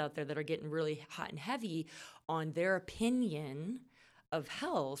names out there that are getting really hot and heavy on their opinion of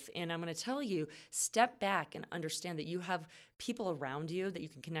health. And I'm going to tell you, step back and understand that you have people around you that you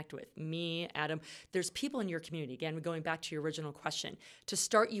can connect with. Me, Adam, there's people in your community. Again, going back to your original question, to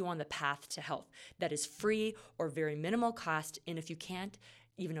start you on the path to health that is free or very minimal cost. And if you can't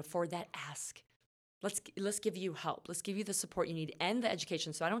even afford that, ask. Let's give you help. Let's give you the support you need and the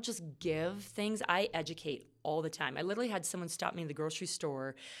education. So I don't just give things, I educate all the time. I literally had someone stop me in the grocery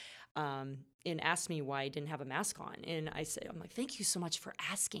store and ask me why I didn't have a mask on. And I'm like, thank you so much for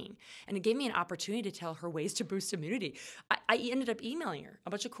asking. And it gave me an opportunity to tell her ways to boost immunity. I ended up emailing her a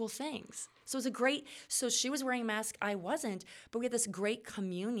bunch of cool things. So it was so she was wearing a mask, I wasn't, but we had this great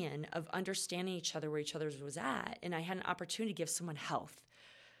communion of understanding each other, where each other was at. And I had an opportunity to give someone health.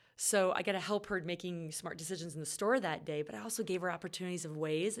 So I got to help her making smart decisions in the store that day, but I also gave her opportunities of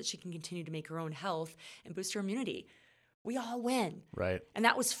ways that she can continue to make her own health and boost her immunity. We all win. Right. And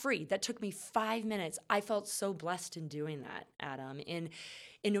that was free. That took me 5 minutes. I felt so blessed in doing that, Adam. And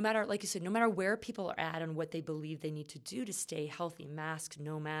no matter, like you said, no matter where people are at and what they believe they need to do to stay healthy, mask,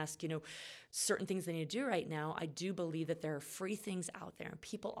 no mask, certain things they need to do right now, I do believe that there are free things out there and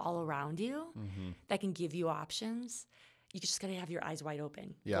people all around you that can give you options. You just got to have your eyes wide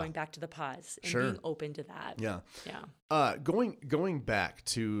open, going back to the pause and being open to that. Yeah. Yeah. Going back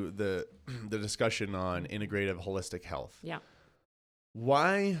to the discussion on integrative holistic health. Yeah.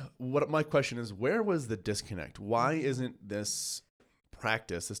 What my question is, where was the disconnect? Why isn't this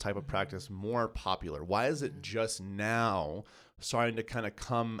type of practice more popular? Why is it just now starting to kind of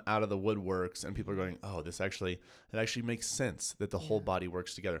come out of the woodworks and people are going, oh, it actually makes sense that the whole body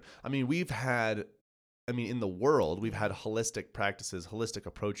works together. I mean, in the world, we've had holistic practices, holistic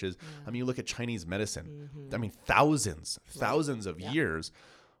approaches. I mean, you look at Chinese medicine. I mean, thousands of years.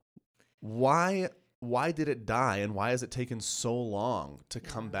 Why did it die, and why has it taken so long to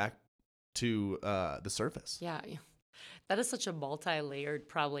come back to the surface? Yeah. That is such a multi-layered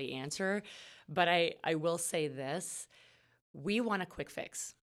probably answer, but I will say this. We want a quick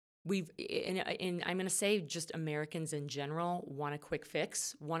fix. And I'm going to say just Americans in general want a quick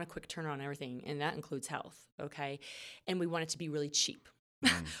fix, want a quick turn on everything, and that includes health, okay? And we want it to be really cheap.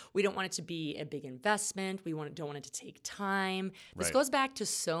 We don't want it to be a big investment. Don't want it to take time. This Right. goes back to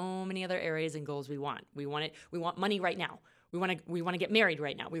so many other areas and goals we want. We want money right now. We want to get married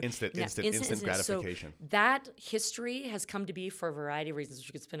right now. Instant So gratification. that history has come to be for a variety of reasons, which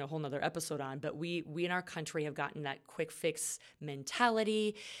we could spend a whole nother episode on. But we in our country have gotten that quick fix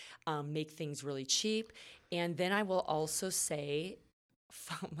mentality, make things really cheap. And then I will also say,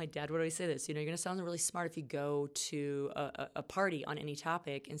 my dad would always say this, you're going to sound really smart if you go to a party on any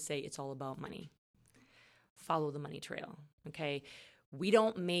topic and say it's all about money. Follow the money trail, okay? We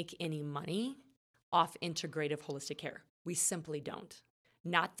don't make any money off integrative holistic care. We simply don't.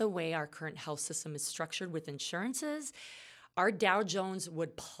 Not the way our current health system is structured with insurances. Our Dow Jones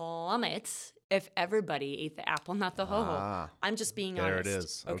would plummet if everybody ate the apple, not the ho-ho. I'm just being honest. There it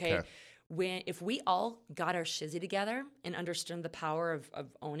is. Okay. If we all got our shizzy together and understood the power of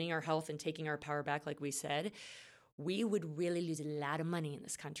owning our health and taking our power back, like we said, we would really lose a lot of money in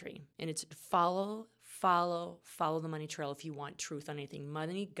this country. And it's follow the money trail if you want truth on anything.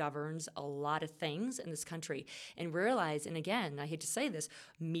 Money governs a lot of things in this country. And realize, and again, I hate to say this,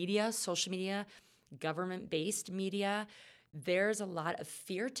 media, social media, government-based media, there's a lot of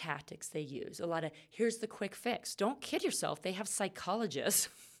fear tactics they use. A lot of, here's the quick fix. Don't kid yourself. They have psychologists.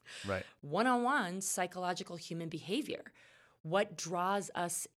 Right. One-on-one psychological human behavior. What draws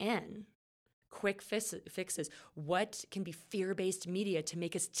us in? Quick fixes. What can be fear-based media to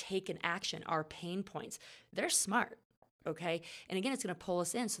make us take an action? Our pain points. They're smart, okay? And again, it's going to pull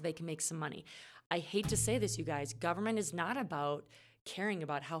us in so they can make some money. I hate to say this, you guys. Government is not about caring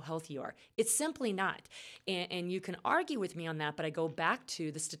about how healthy you are. It's simply not. And you can argue with me on that, but I go back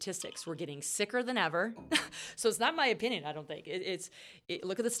to the statistics. We're getting sicker than ever. So it's not my opinion, I don't think.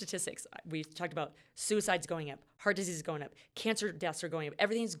 Look at the statistics. We talked about suicides going up, heart disease going up, cancer deaths are going up.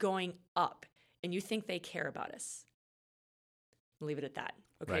 Everything's going up. And you think they care about us. Leave it at that.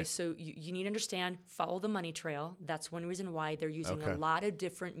 Okay, Right. so you need to understand, follow the money trail. That's one reason why they're using a lot of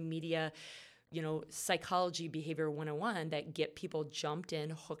different media, psychology, behavior 101 that get people jumped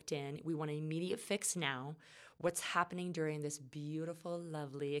in, hooked in. We want an immediate fix now. What's happening during this beautiful,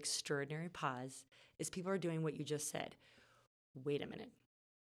 lovely, extraordinary pause is people are doing what you just said. Wait a minute.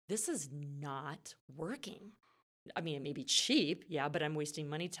 This is not working. I mean, it may be cheap, yeah, but I'm wasting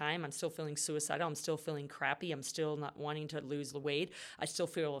money, time. I'm still feeling suicidal. I'm still feeling crappy. I'm still not wanting to lose the weight. I still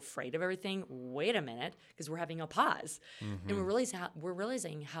feel afraid of everything. Wait a minute, because we're having a pause. And we're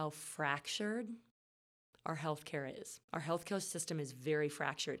realizing how fractured our healthcare is. Our healthcare system is very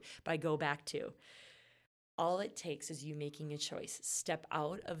fractured. But I go back to, all it takes is you making a choice. Step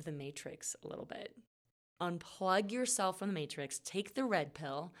out of the matrix a little bit. Unplug yourself from the matrix. Take the red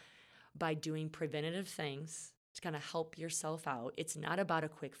pill by doing preventative things to kind of help yourself out. It's not about a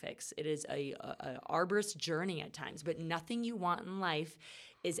quick fix. It is a arduous journey at times, but nothing you want in life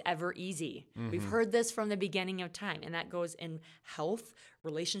is ever easy. We've heard this from the beginning of time, and that goes in health,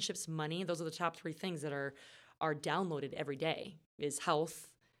 relationships, money. Those are the top three things that are downloaded every day is health,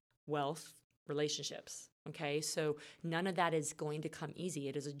 wealth, relationships. Okay, so none of that is going to come easy.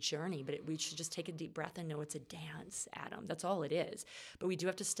 It is a journey, but we should just take a deep breath and know it's a dance, Adam. That's all it is. But we do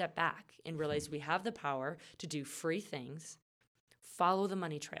have to step back and realize we have the power to do free things, follow the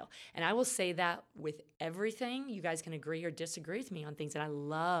money trail. And I will say that with everything, you guys can agree or disagree with me on things. And I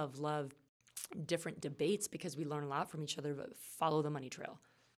love different debates because we learn a lot from each other, but follow the money trail.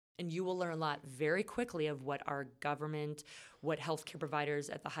 And you will learn a lot very quickly of what our government, what healthcare providers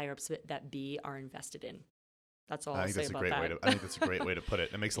at the higher ups that be are invested in. That's all I'll say about that. I think that's a great way to put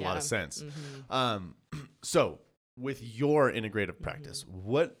it. It makes a lot of sense. So with your integrative practice,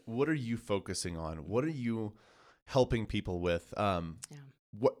 what are you focusing on? What are you helping people with? Because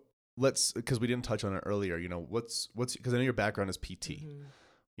we didn't touch on it earlier, what's because I know your background is PT.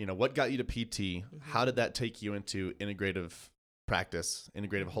 What got you to PT? How did that take you into integrative practice,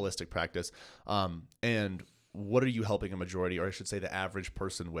 integrative holistic practice? And what are you helping a majority, or I should say the average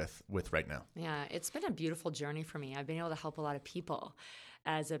person with right now? Yeah, it's been a beautiful journey for me. I've been able to help a lot of people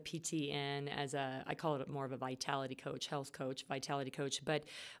as a PT and I call it more of a vitality coach, health coach, vitality coach. But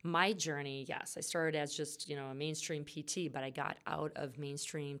my journey, yes, I started as just, a mainstream PT, but I got out of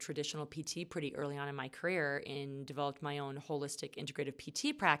mainstream traditional PT pretty early on in my career and developed my own holistic integrative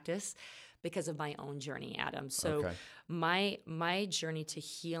PT practice because of my own journey, Adam. So my journey to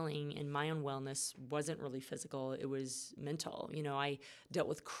healing and my own wellness wasn't really physical. It was mental. I dealt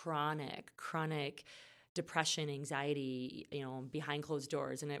with chronic depression, anxiety, behind closed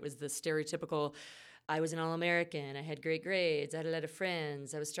doors. And it was the stereotypical, I was an All-American, I had great grades, I had a lot of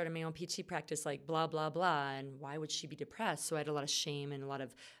friends, I was starting my own PT practice, like blah, blah, blah. And why would she be depressed? So I had a lot of shame and a lot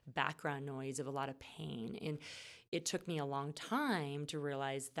of background noise of a lot of pain. And it took me a long time to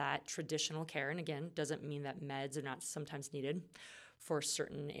realize that traditional care, and again, doesn't mean that meds are not sometimes needed for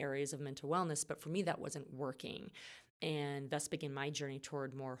certain areas of mental wellness, but for me, that wasn't working. And thus began my journey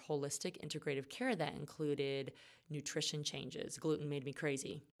toward more holistic, integrative care that included nutrition changes. Gluten made me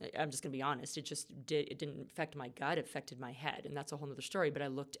crazy. I'm just going to be honest. It didn't affect my gut, it affected my head. And that's a whole nother story. But I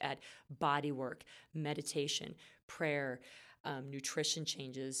looked at body work, meditation, prayer, nutrition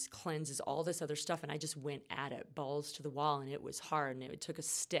changes, cleanses, all this other stuff. And I just went at it, balls to the wall. And it was hard. And it took a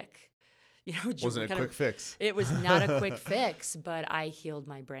stick. Wasn't a quick fix. It was not a quick fix, but I healed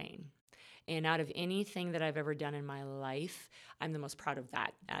my brain. And out of anything that I've ever done in my life, I'm the most proud of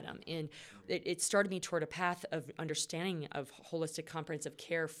that, Adam. And it started me toward a path of understanding of holistic comprehensive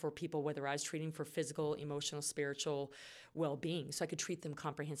care for people, whether I was treating for physical, emotional, spiritual well-being, so I could treat them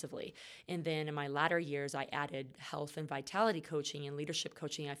comprehensively. And then in my latter years, I added health and vitality coaching and leadership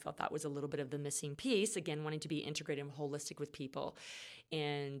coaching. I felt that was a little bit of the missing piece, again, wanting to be integrated and holistic with people.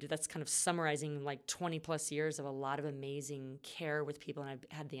 And that's kind of summarizing like 20 plus years of a lot of amazing care with people. And I've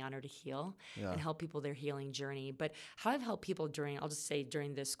had the honor to heal and help people their healing journey. But how I've helped people I'll just say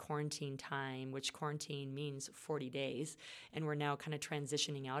during this quarantine time, which quarantine means 40 days. And we're now kind of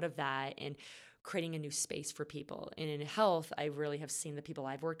transitioning out of that and creating a new space for people. And in health, I really have seen the people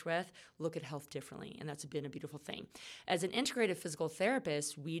I've worked with look at health differently, and that's been a beautiful thing. As an integrative physical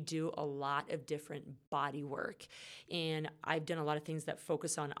therapist, we do a lot of different body work, and I've done a lot of things that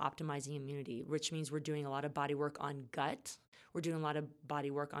focus on optimizing immunity, which means we're doing a lot of body work on gut. We're doing a lot of body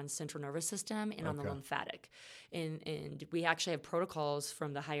work on central nervous system and on the lymphatic. And we actually have protocols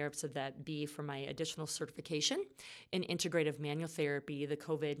from the higher ups of that B for my additional certification in integrative manual therapy, the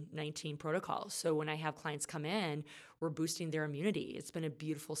COVID-19 protocol. So when I have clients come in, we're boosting their immunity. It's been a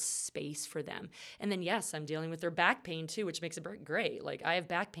beautiful space for them. And then, yes, I'm dealing with their back pain too, which makes it great. Like I have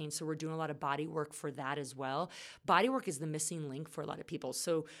back pain, so we're doing a lot of body work for that as well. Body work is the missing link for a lot of people.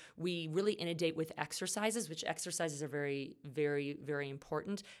 So we really inundate with exercises, which exercises are very, very, very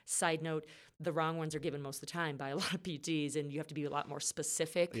important. Side note, the wrong ones are given most of the time by a lot of PTs, and you have to be a lot more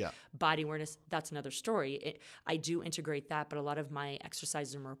specific. Yeah. Body awareness, that's another story. I do integrate that, but a lot of my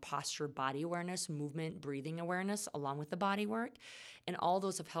exercises are more posture, body awareness, movement, breathing awareness, along with the body work. And all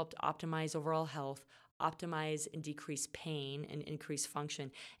those have helped optimize overall health, optimize and decrease pain and increase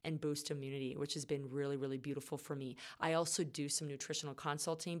function and boost immunity, which has been really, really beautiful for me. I also do some nutritional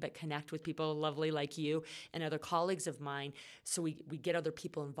consulting, but connect with people lovely like you and other colleagues of mine. So we get other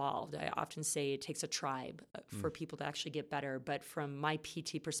people involved. I often say it takes a tribe for people to actually get better. But from my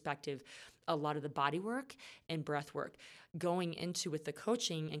PT perspective, a lot of the body work and breath work going into with the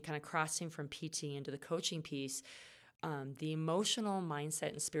coaching and kind of crossing from PT into the coaching piece. The emotional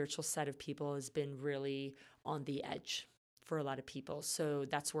mindset and spiritual side of people has been really on the edge for a lot of people. So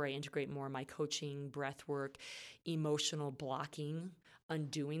that's where I integrate more of my coaching, breath work, emotional blocking,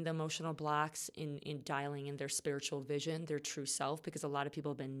 undoing the emotional blocks in dialing in their spiritual vision, their true self, because a lot of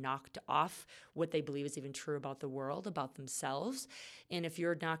people have been knocked off what they believe is even true about the world, about themselves. And if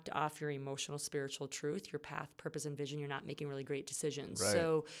you're knocked off your emotional, spiritual truth, your path, purpose, and vision, you're not making really great decisions. Right.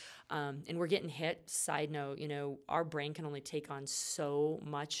 So, and we're getting hit. Side note, our brain can only take on so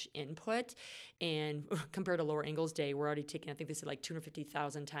much input. And compared to Laura Ingalls' day, we're already taking, I think they said like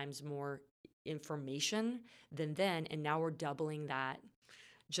 250,000 times more information than then. And now we're doubling that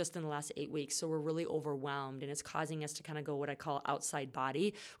just in the last 8 weeks. So we're really overwhelmed, and it's causing us to kind of go what I call outside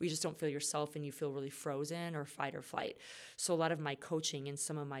body. We just don't feel yourself and you feel really frozen or fight or flight. So a lot of my coaching and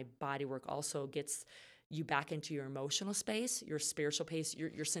some of my body work also gets you back into your emotional space, your spiritual space,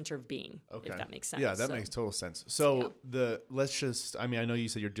 your center of being, if that makes sense. Yeah, that makes total sense. So I know you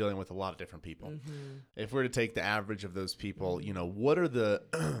said you're dealing with a lot of different people. Mm-hmm. If we're to take the average of those people, what are the,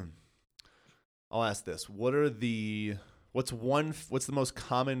 I'll ask this, what's the most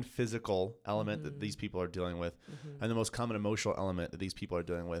common physical element that these people are dealing with, and the most common emotional element that these people are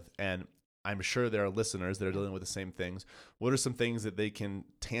dealing with? And I'm sure there are listeners that are dealing with the same things. What are some things that they can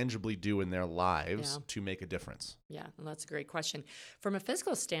tangibly do in their lives to make a difference? Yeah, well, that's a great question. From a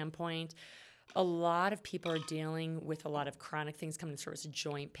physical standpoint, a lot of people are dealing with a lot of chronic things coming to service,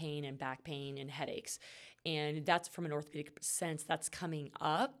 joint pain and back pain and headaches. And that's from an orthopedic sense, that's coming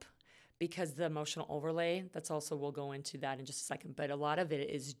up because the emotional overlay, we'll go into that in just a second, but a lot of it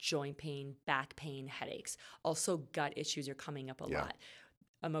is joint pain, back pain, headaches. Also gut issues are coming up a lot.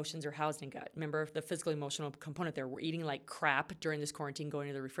 emotions are housed in gut. Remember the physical emotional component there. We're eating like crap during this quarantine, going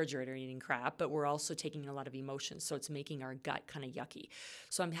to the refrigerator and eating crap, but we're also taking in a lot of emotions. So it's making our gut kind of yucky.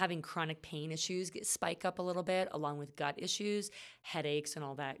 So I'm having chronic pain issues spike up a little bit, along with gut issues, headaches, and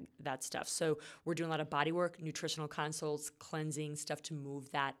all that stuff. So we're doing a lot of body work, nutritional consults, cleansing stuff to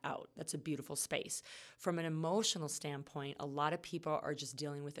move that out. That's a beautiful space. From an emotional standpoint, a lot of people are just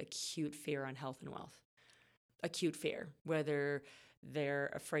dealing with acute fear on health and wealth. Acute fear, whether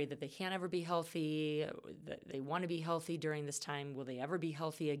they're afraid that they can't ever be healthy, that they want to be healthy during this time. Will they ever be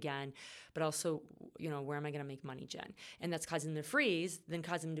healthy again? But also, where am I going to make money, Jen? And that's causing them to freeze, then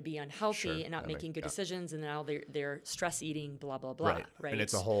causing them to be unhealthy and not making good decisions. And now they're stress eating, blah, blah, blah. Right. And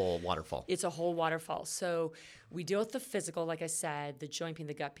it's a whole waterfall. It's a whole waterfall. So we deal with the physical, like I said, the joint pain,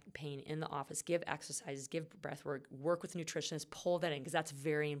 the gut pain in the office, give exercises, give breath work with nutritionists, pull that in because that's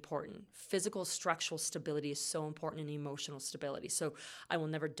very important. Physical structural stability is so important in emotional stability. So I will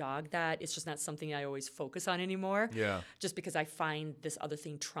never dog that. It's just not something I always focus on anymore. Yeah. Just because I find this other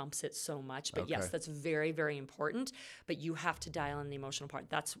thing trumps it so much. But yes, that's very, very important. But you have to dial in the emotional part.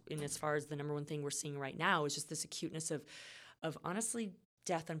 And as far as the number one thing we're seeing right now is just this acuteness of honestly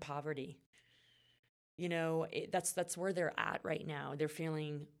death and poverty. That's where they're at right now. They're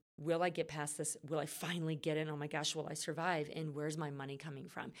feeling, will I get past this? Will I finally get it? Oh my gosh, will I survive? And where's my money coming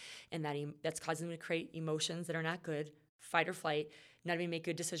from? And that's causing them to create emotions that are not good, fight or flight, not even make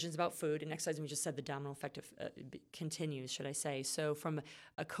good decisions about food. And exercise, we just said the domino effect continues, should I say. So from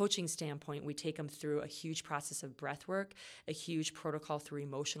a coaching standpoint, we take them through a huge process of breath work, a huge protocol through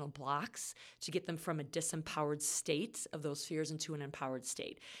emotional blocks to get them from a disempowered state of those fears into an empowered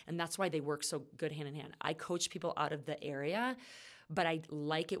state. And that's why they work so good hand in hand. I coach people out of the area, but I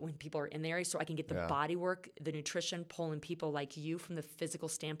like it when people are in the area so I can get the body work, the nutrition, pulling people like you from the physical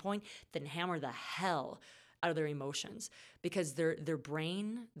standpoint, then hammer the hell out of their emotions because their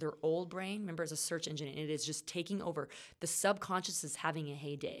brain, their old brain, remember, is a search engine and it is just taking over. The subconscious is having a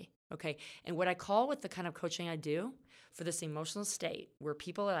heyday, okay? And what I call with the kind of coaching I do for this emotional state where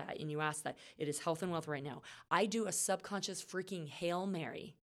people are at, and you ask that, it is health and wealth right now. I do a subconscious freaking Hail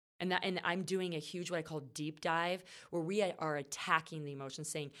Mary. And I'm doing a huge, what I call deep dive, where we are attacking the emotions,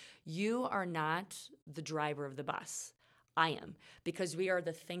 saying, you are not the driver of the bus. I am, because we are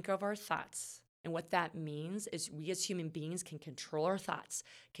the thinker of our thoughts. And what that means is we as human beings can control our thoughts,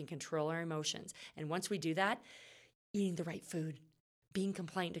 can control our emotions. And once we do that, eating the right food, being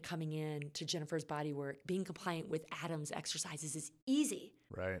compliant to coming in to Jennifer's body work, being compliant with Adam's exercises is easy.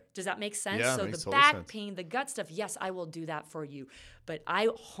 Right. Does that make sense? Yeah, so makes the total back sense. pain, the gut stuff, yes, I will do that for you. But I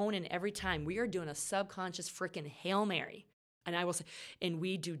hone in every time. We are doing a subconscious freaking Hail Mary. And I will say, and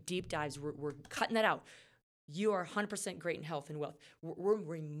we do deep dives. We're cutting that out. You are 100% great in health and wealth. We're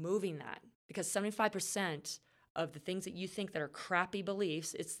removing that. Because 75% of the things that you think that are crappy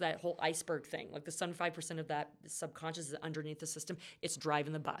beliefs, it's that whole iceberg thing. Like the 75% of that subconscious is underneath the system. It's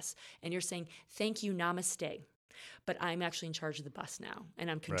driving the bus. And you're saying, thank you, namaste. But I'm actually in charge of the bus now. And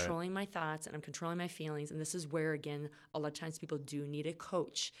I'm controlling my thoughts and I'm controlling my feelings. And this is where, again, a lot of times people do need a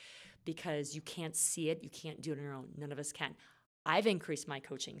coach because you can't see it. You can't do it on your own. None of us can. I've increased my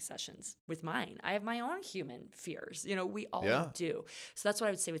coaching sessions with mine. I have my own human fears. We all do. So that's what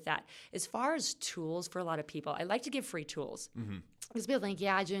I would say with that. As far as tools for a lot of people, I like to give free tools. Because people think,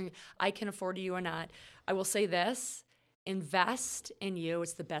 yeah, Jen, I can afford you or not. I will say this. Invest in you.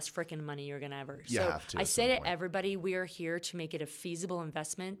 It's the best freaking money you're going to ever. I say to everybody, we are here to make it a feasible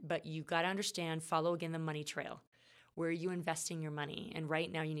investment, but you got to understand, follow again the money trail. Where are you investing your money? And right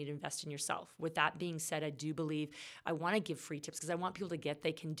now you need to invest in yourself. With that being said, I do believe I want to give free tips because I want people to get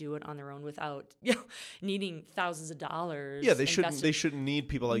they can do it on their own without needing thousands of dollars. Yeah, they shouldn't need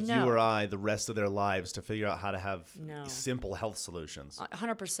people like you or I the rest of their lives to figure out how to have simple health solutions.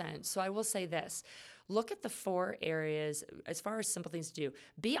 100%. So I will say this. Look at the 4 areas as far as simple things to do.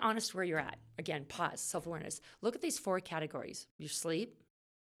 Be honest where you're at. Again, pause, self-awareness. Look at these 4 categories. Your sleep,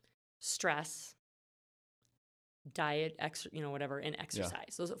 stress, diet, whatever, and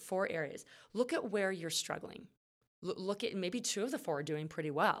exercise. Those are 4 areas. Look at where you're struggling. Look at maybe 2 of the 4 are doing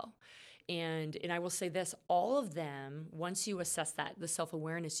pretty well. And I will say this, all of them, once you assess that, the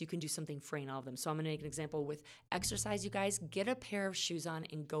self-awareness, you can do something free in all of them. So I'm going to make an example with exercise, you guys. Get a pair of shoes on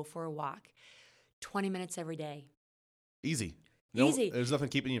and go for a walk. 20 minutes every day. Easy. Easy. There's nothing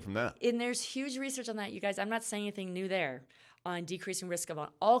keeping you from that. And there's huge research on that, you guys. I'm not saying anything new there on decreasing risk of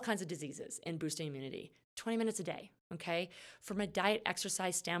all kinds of diseases and boosting immunity. 20 minutes a day, okay? From a diet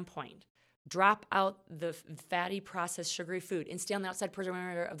exercise standpoint, drop out the fatty, processed, sugary food and stay on the outside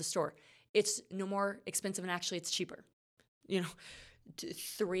perimeter of the store. It's no more expensive and actually it's cheaper.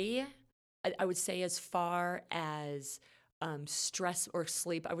 3, I would say as far as stress or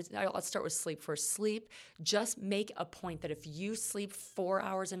sleep. Let's start with sleep first. Sleep, just make a point that if you sleep 4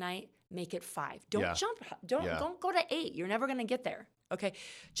 hours a night, make it 5. Don't Yeah. don't go to 8. You're never going to get there. Okay.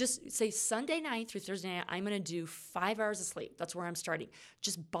 Just say Sunday night through Thursday night, I'm going to do 5 hours of sleep. That's where I'm starting.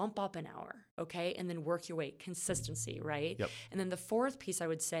 Just bump up an hour. Okay. And then work your way. Consistency, right? Yep. And then the fourth piece, I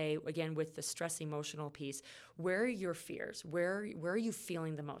would say, again, with the stress emotional piece, where are your fears? Where are you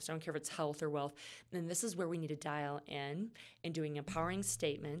feeling the most? I don't care if it's health or wealth. And this is where we need to dial in and doing an empowering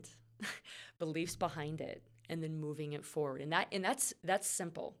statement, beliefs behind it, and then moving it forward. And that's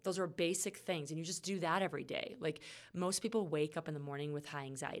simple. Those are basic things. And you just do that every day. Like most people wake up in the morning with high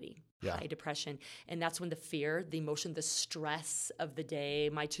anxiety, high depression. And that's when the fear, the emotion, the stress of the day,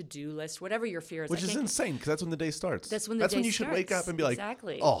 my to-do list, whatever your fear is. Which is insane because that's when the day starts. That's when you should wake up and be like,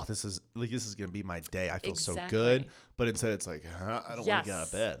 exactly. oh, this is going to be my day. I feel so good. But instead it's like, I don't want to get out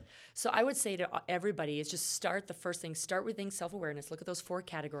of bed. So I would say to everybody is just start with being self-awareness. Look at those 4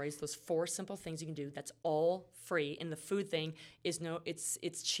 categories, those 4 simple things you can do. That's all free. And the food thing is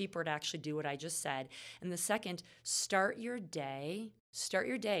it's cheaper to actually do what I just said. And the second, start your day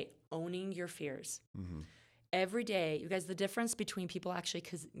owning your fears. Mm-hmm. Every day, you guys, the difference between people actually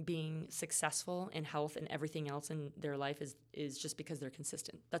being successful in health and everything else in their life is just because they're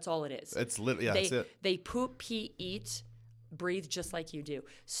consistent. That's all it is. It's literally, that's it. They poop, pee, eat, breathe just like you do.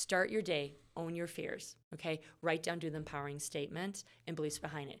 Start your day, own your fears, okay? Write down, do the empowering statement and beliefs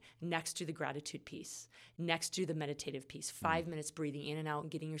behind it. Next, do the gratitude piece. Next, do the meditative piece. 5 minutes breathing in and out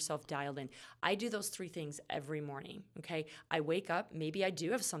and getting yourself dialed in. I do those 3 things every morning, okay? I wake up, maybe I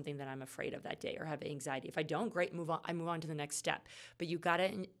do have something that I'm afraid of that day or have anxiety. If I don't, great, I move on to the next step. But you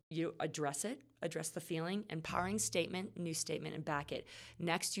address it, address the feeling, empowering statement, new statement, and back it.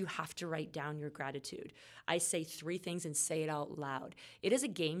 Next, you have to write down your gratitude. I say 3 things and say it out loud. It is a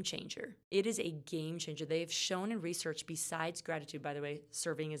game changer. It is a game changer. They have shown in research, besides gratitude, by the way,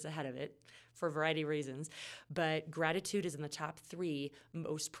 serving is ahead of it for a variety of reasons, but gratitude is in the top 3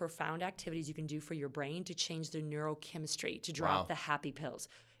 most profound activities you can do for your brain to change the neurochemistry, to drop the happy pills.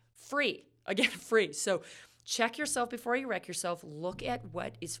 Free. Again, free. So check yourself before you wreck yourself. Look at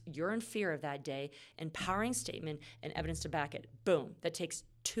what you're in fear of that day, empowering statement, and evidence to back it. Boom. That takes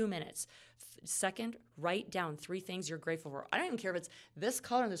 2 minutes. Second, write down 3 things you're grateful for. I don't even care if it's this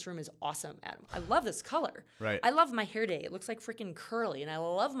color in this room is awesome, Adam. I love this color. Right. I love my hair day. It looks like freaking curly, and I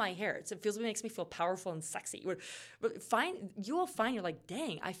love my hair. It makes me feel powerful and sexy. You will find you're like,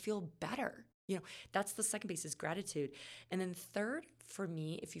 dang, I feel better. That's the second piece is gratitude. And then third, for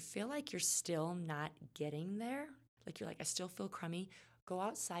me, if you feel like you're still not getting there, like you're like, I still feel crummy, go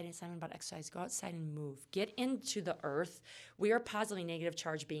outside. It's not even about exercise. Go outside and move. Get into the earth. We are positively negative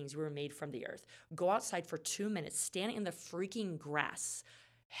charged beings. We were made from the earth. Go outside for 2 minutes. Stand in the freaking grass.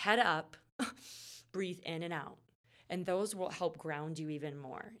 Head up. Breathe in and out. And those will help ground you even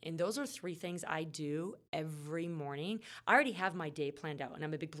more. And those are 3 things I do every morning. I already have my day planned out. And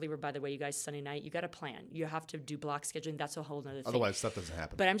I'm a big believer, by the way, you guys, Sunday night, you got to plan. You have to do block scheduling. That's a whole other thing. Otherwise, stuff doesn't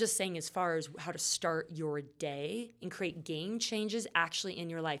happen. But I'm just saying as far as how to start your day and create game changes actually in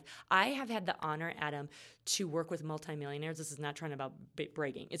your life. I have had the honor, Adam, to work with multimillionaires. This is not trying about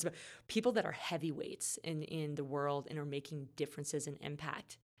bragging. It's about people that are heavyweights in the world and are making differences and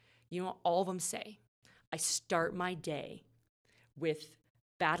impact. All of them say, I start my day with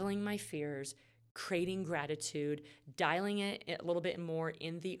battling my fears, creating gratitude, dialing it a little bit more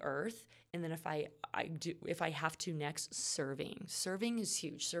in the earth, and then if I have to next, serving. Serving is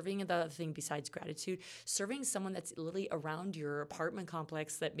huge. Serving is the other thing besides gratitude. Serving someone that's literally around your apartment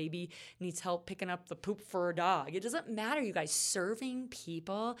complex that maybe needs help picking up the poop for a dog. It doesn't matter, you guys. Serving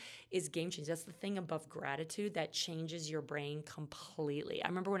people is game changing. That's the thing above gratitude that changes your brain completely. I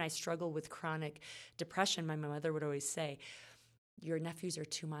remember when I struggled with chronic depression, my mother would always say, your nephews are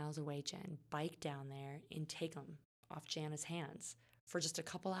 2 miles away, Jen. Bike down there and take them off Jana's hands for just a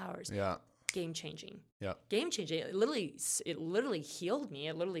couple hours. Yeah. Game changing. Yeah. Game changing. It literally healed me.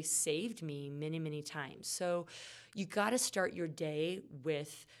 It literally saved me many, many times. So you got to start your day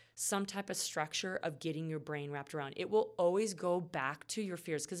with some type of structure of getting your brain wrapped around. It will always go back to your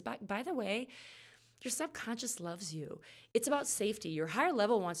fears. Because by the way, your subconscious loves you. It's about safety. Your higher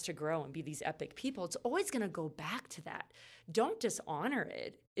level wants to grow and be these epic people. It's always going to go back to that. Don't dishonor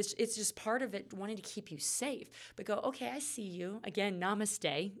it. It's just part of it wanting to keep you safe. But go, okay, I see you. Again,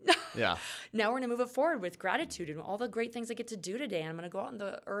 namaste. Yeah. Now we're going to move it forward with gratitude and all the great things I get to do today. I'm going to go out in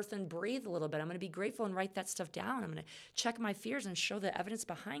the earth and breathe a little bit. I'm going to be grateful and write that stuff down. I'm going to check my fears and show the evidence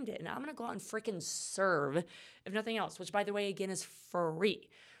behind it. And I'm going to go out and freaking serve, if nothing else, which, by the way, again, is free.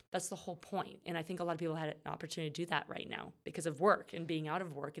 That's the whole point. And I think a lot of people had an opportunity to do that right now because of work and being out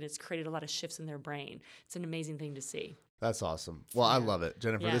of work. And it's created a lot of shifts in their brain. It's an amazing thing to see. That's awesome. Well, I love it.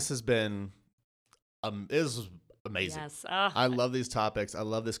 Jennifer, this has been this was amazing. Yes. I love these topics. I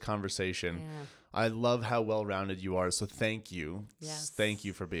love this conversation. Yeah. I love how well-rounded you are. So thank you. Yes. Thank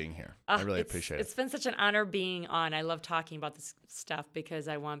you for being here. I really appreciate it. It's been such an honor being on. I love talking about this stuff because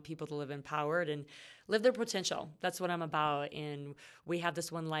I want people to live empowered and live their potential. That's what I'm about. And we have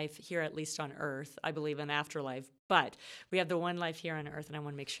this one life here, at least on earth. I believe in afterlife, but we have the one life here on earth, and I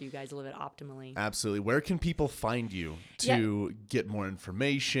want to make sure you guys live it optimally. Absolutely. Where can people find you to get more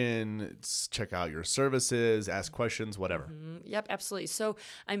information, check out your services, ask questions, whatever? Yep, absolutely. So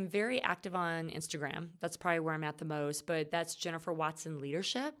I'm very active on Instagram. That's probably where I'm at the most, but that's Jennifer Watson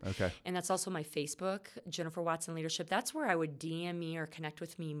Leadership. Okay. And that's also my Facebook, Jennifer Watson Leadership. That's where I would DM me or connect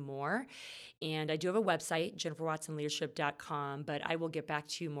with me more. And I do have a website, jenniferwatsonleadership.com, but I will get back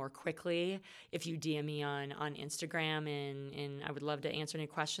to you more quickly if you DM me on Instagram, and I would love to answer any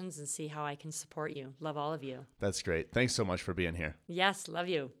questions and see how I can support you. Love all of you. That's great. Thanks so much for being here. Yes, love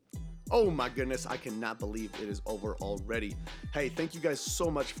you. Oh my goodness, I cannot believe it is over already. Hey, thank you guys so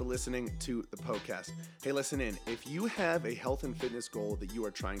much for listening to the podcast. Hey, listen in. If you have a health and fitness goal that you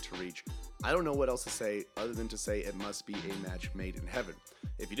are trying to reach, I don't know what else to say other than to say it must be a match made in heaven.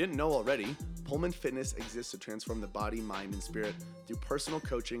 If you didn't know already, Pullman Fitness exists to transform the body, mind, and spirit through personal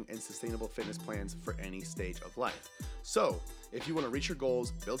coaching and sustainable fitness plans for any stage of life. So, if you want to reach your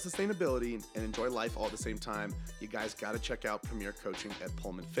goals, build sustainability, and enjoy life all at the same time, you guys got to check out Premier Coaching at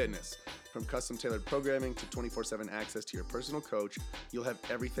Pullman Fitness. From custom-tailored programming to 24/7 access to your personal coach, you'll have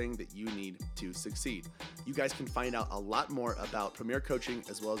everything that you need to succeed. You guys can find out a lot more about Premier Coaching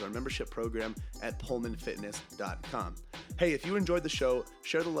as well as our membership program at pullmanfitness.com. Hey, if you enjoyed the show,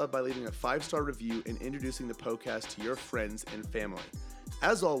 share the love by leaving a 5-star review and introducing the podcast to your friends and family.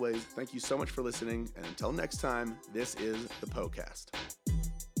 As always, thank you so much for listening, and until next time, this is the podcast.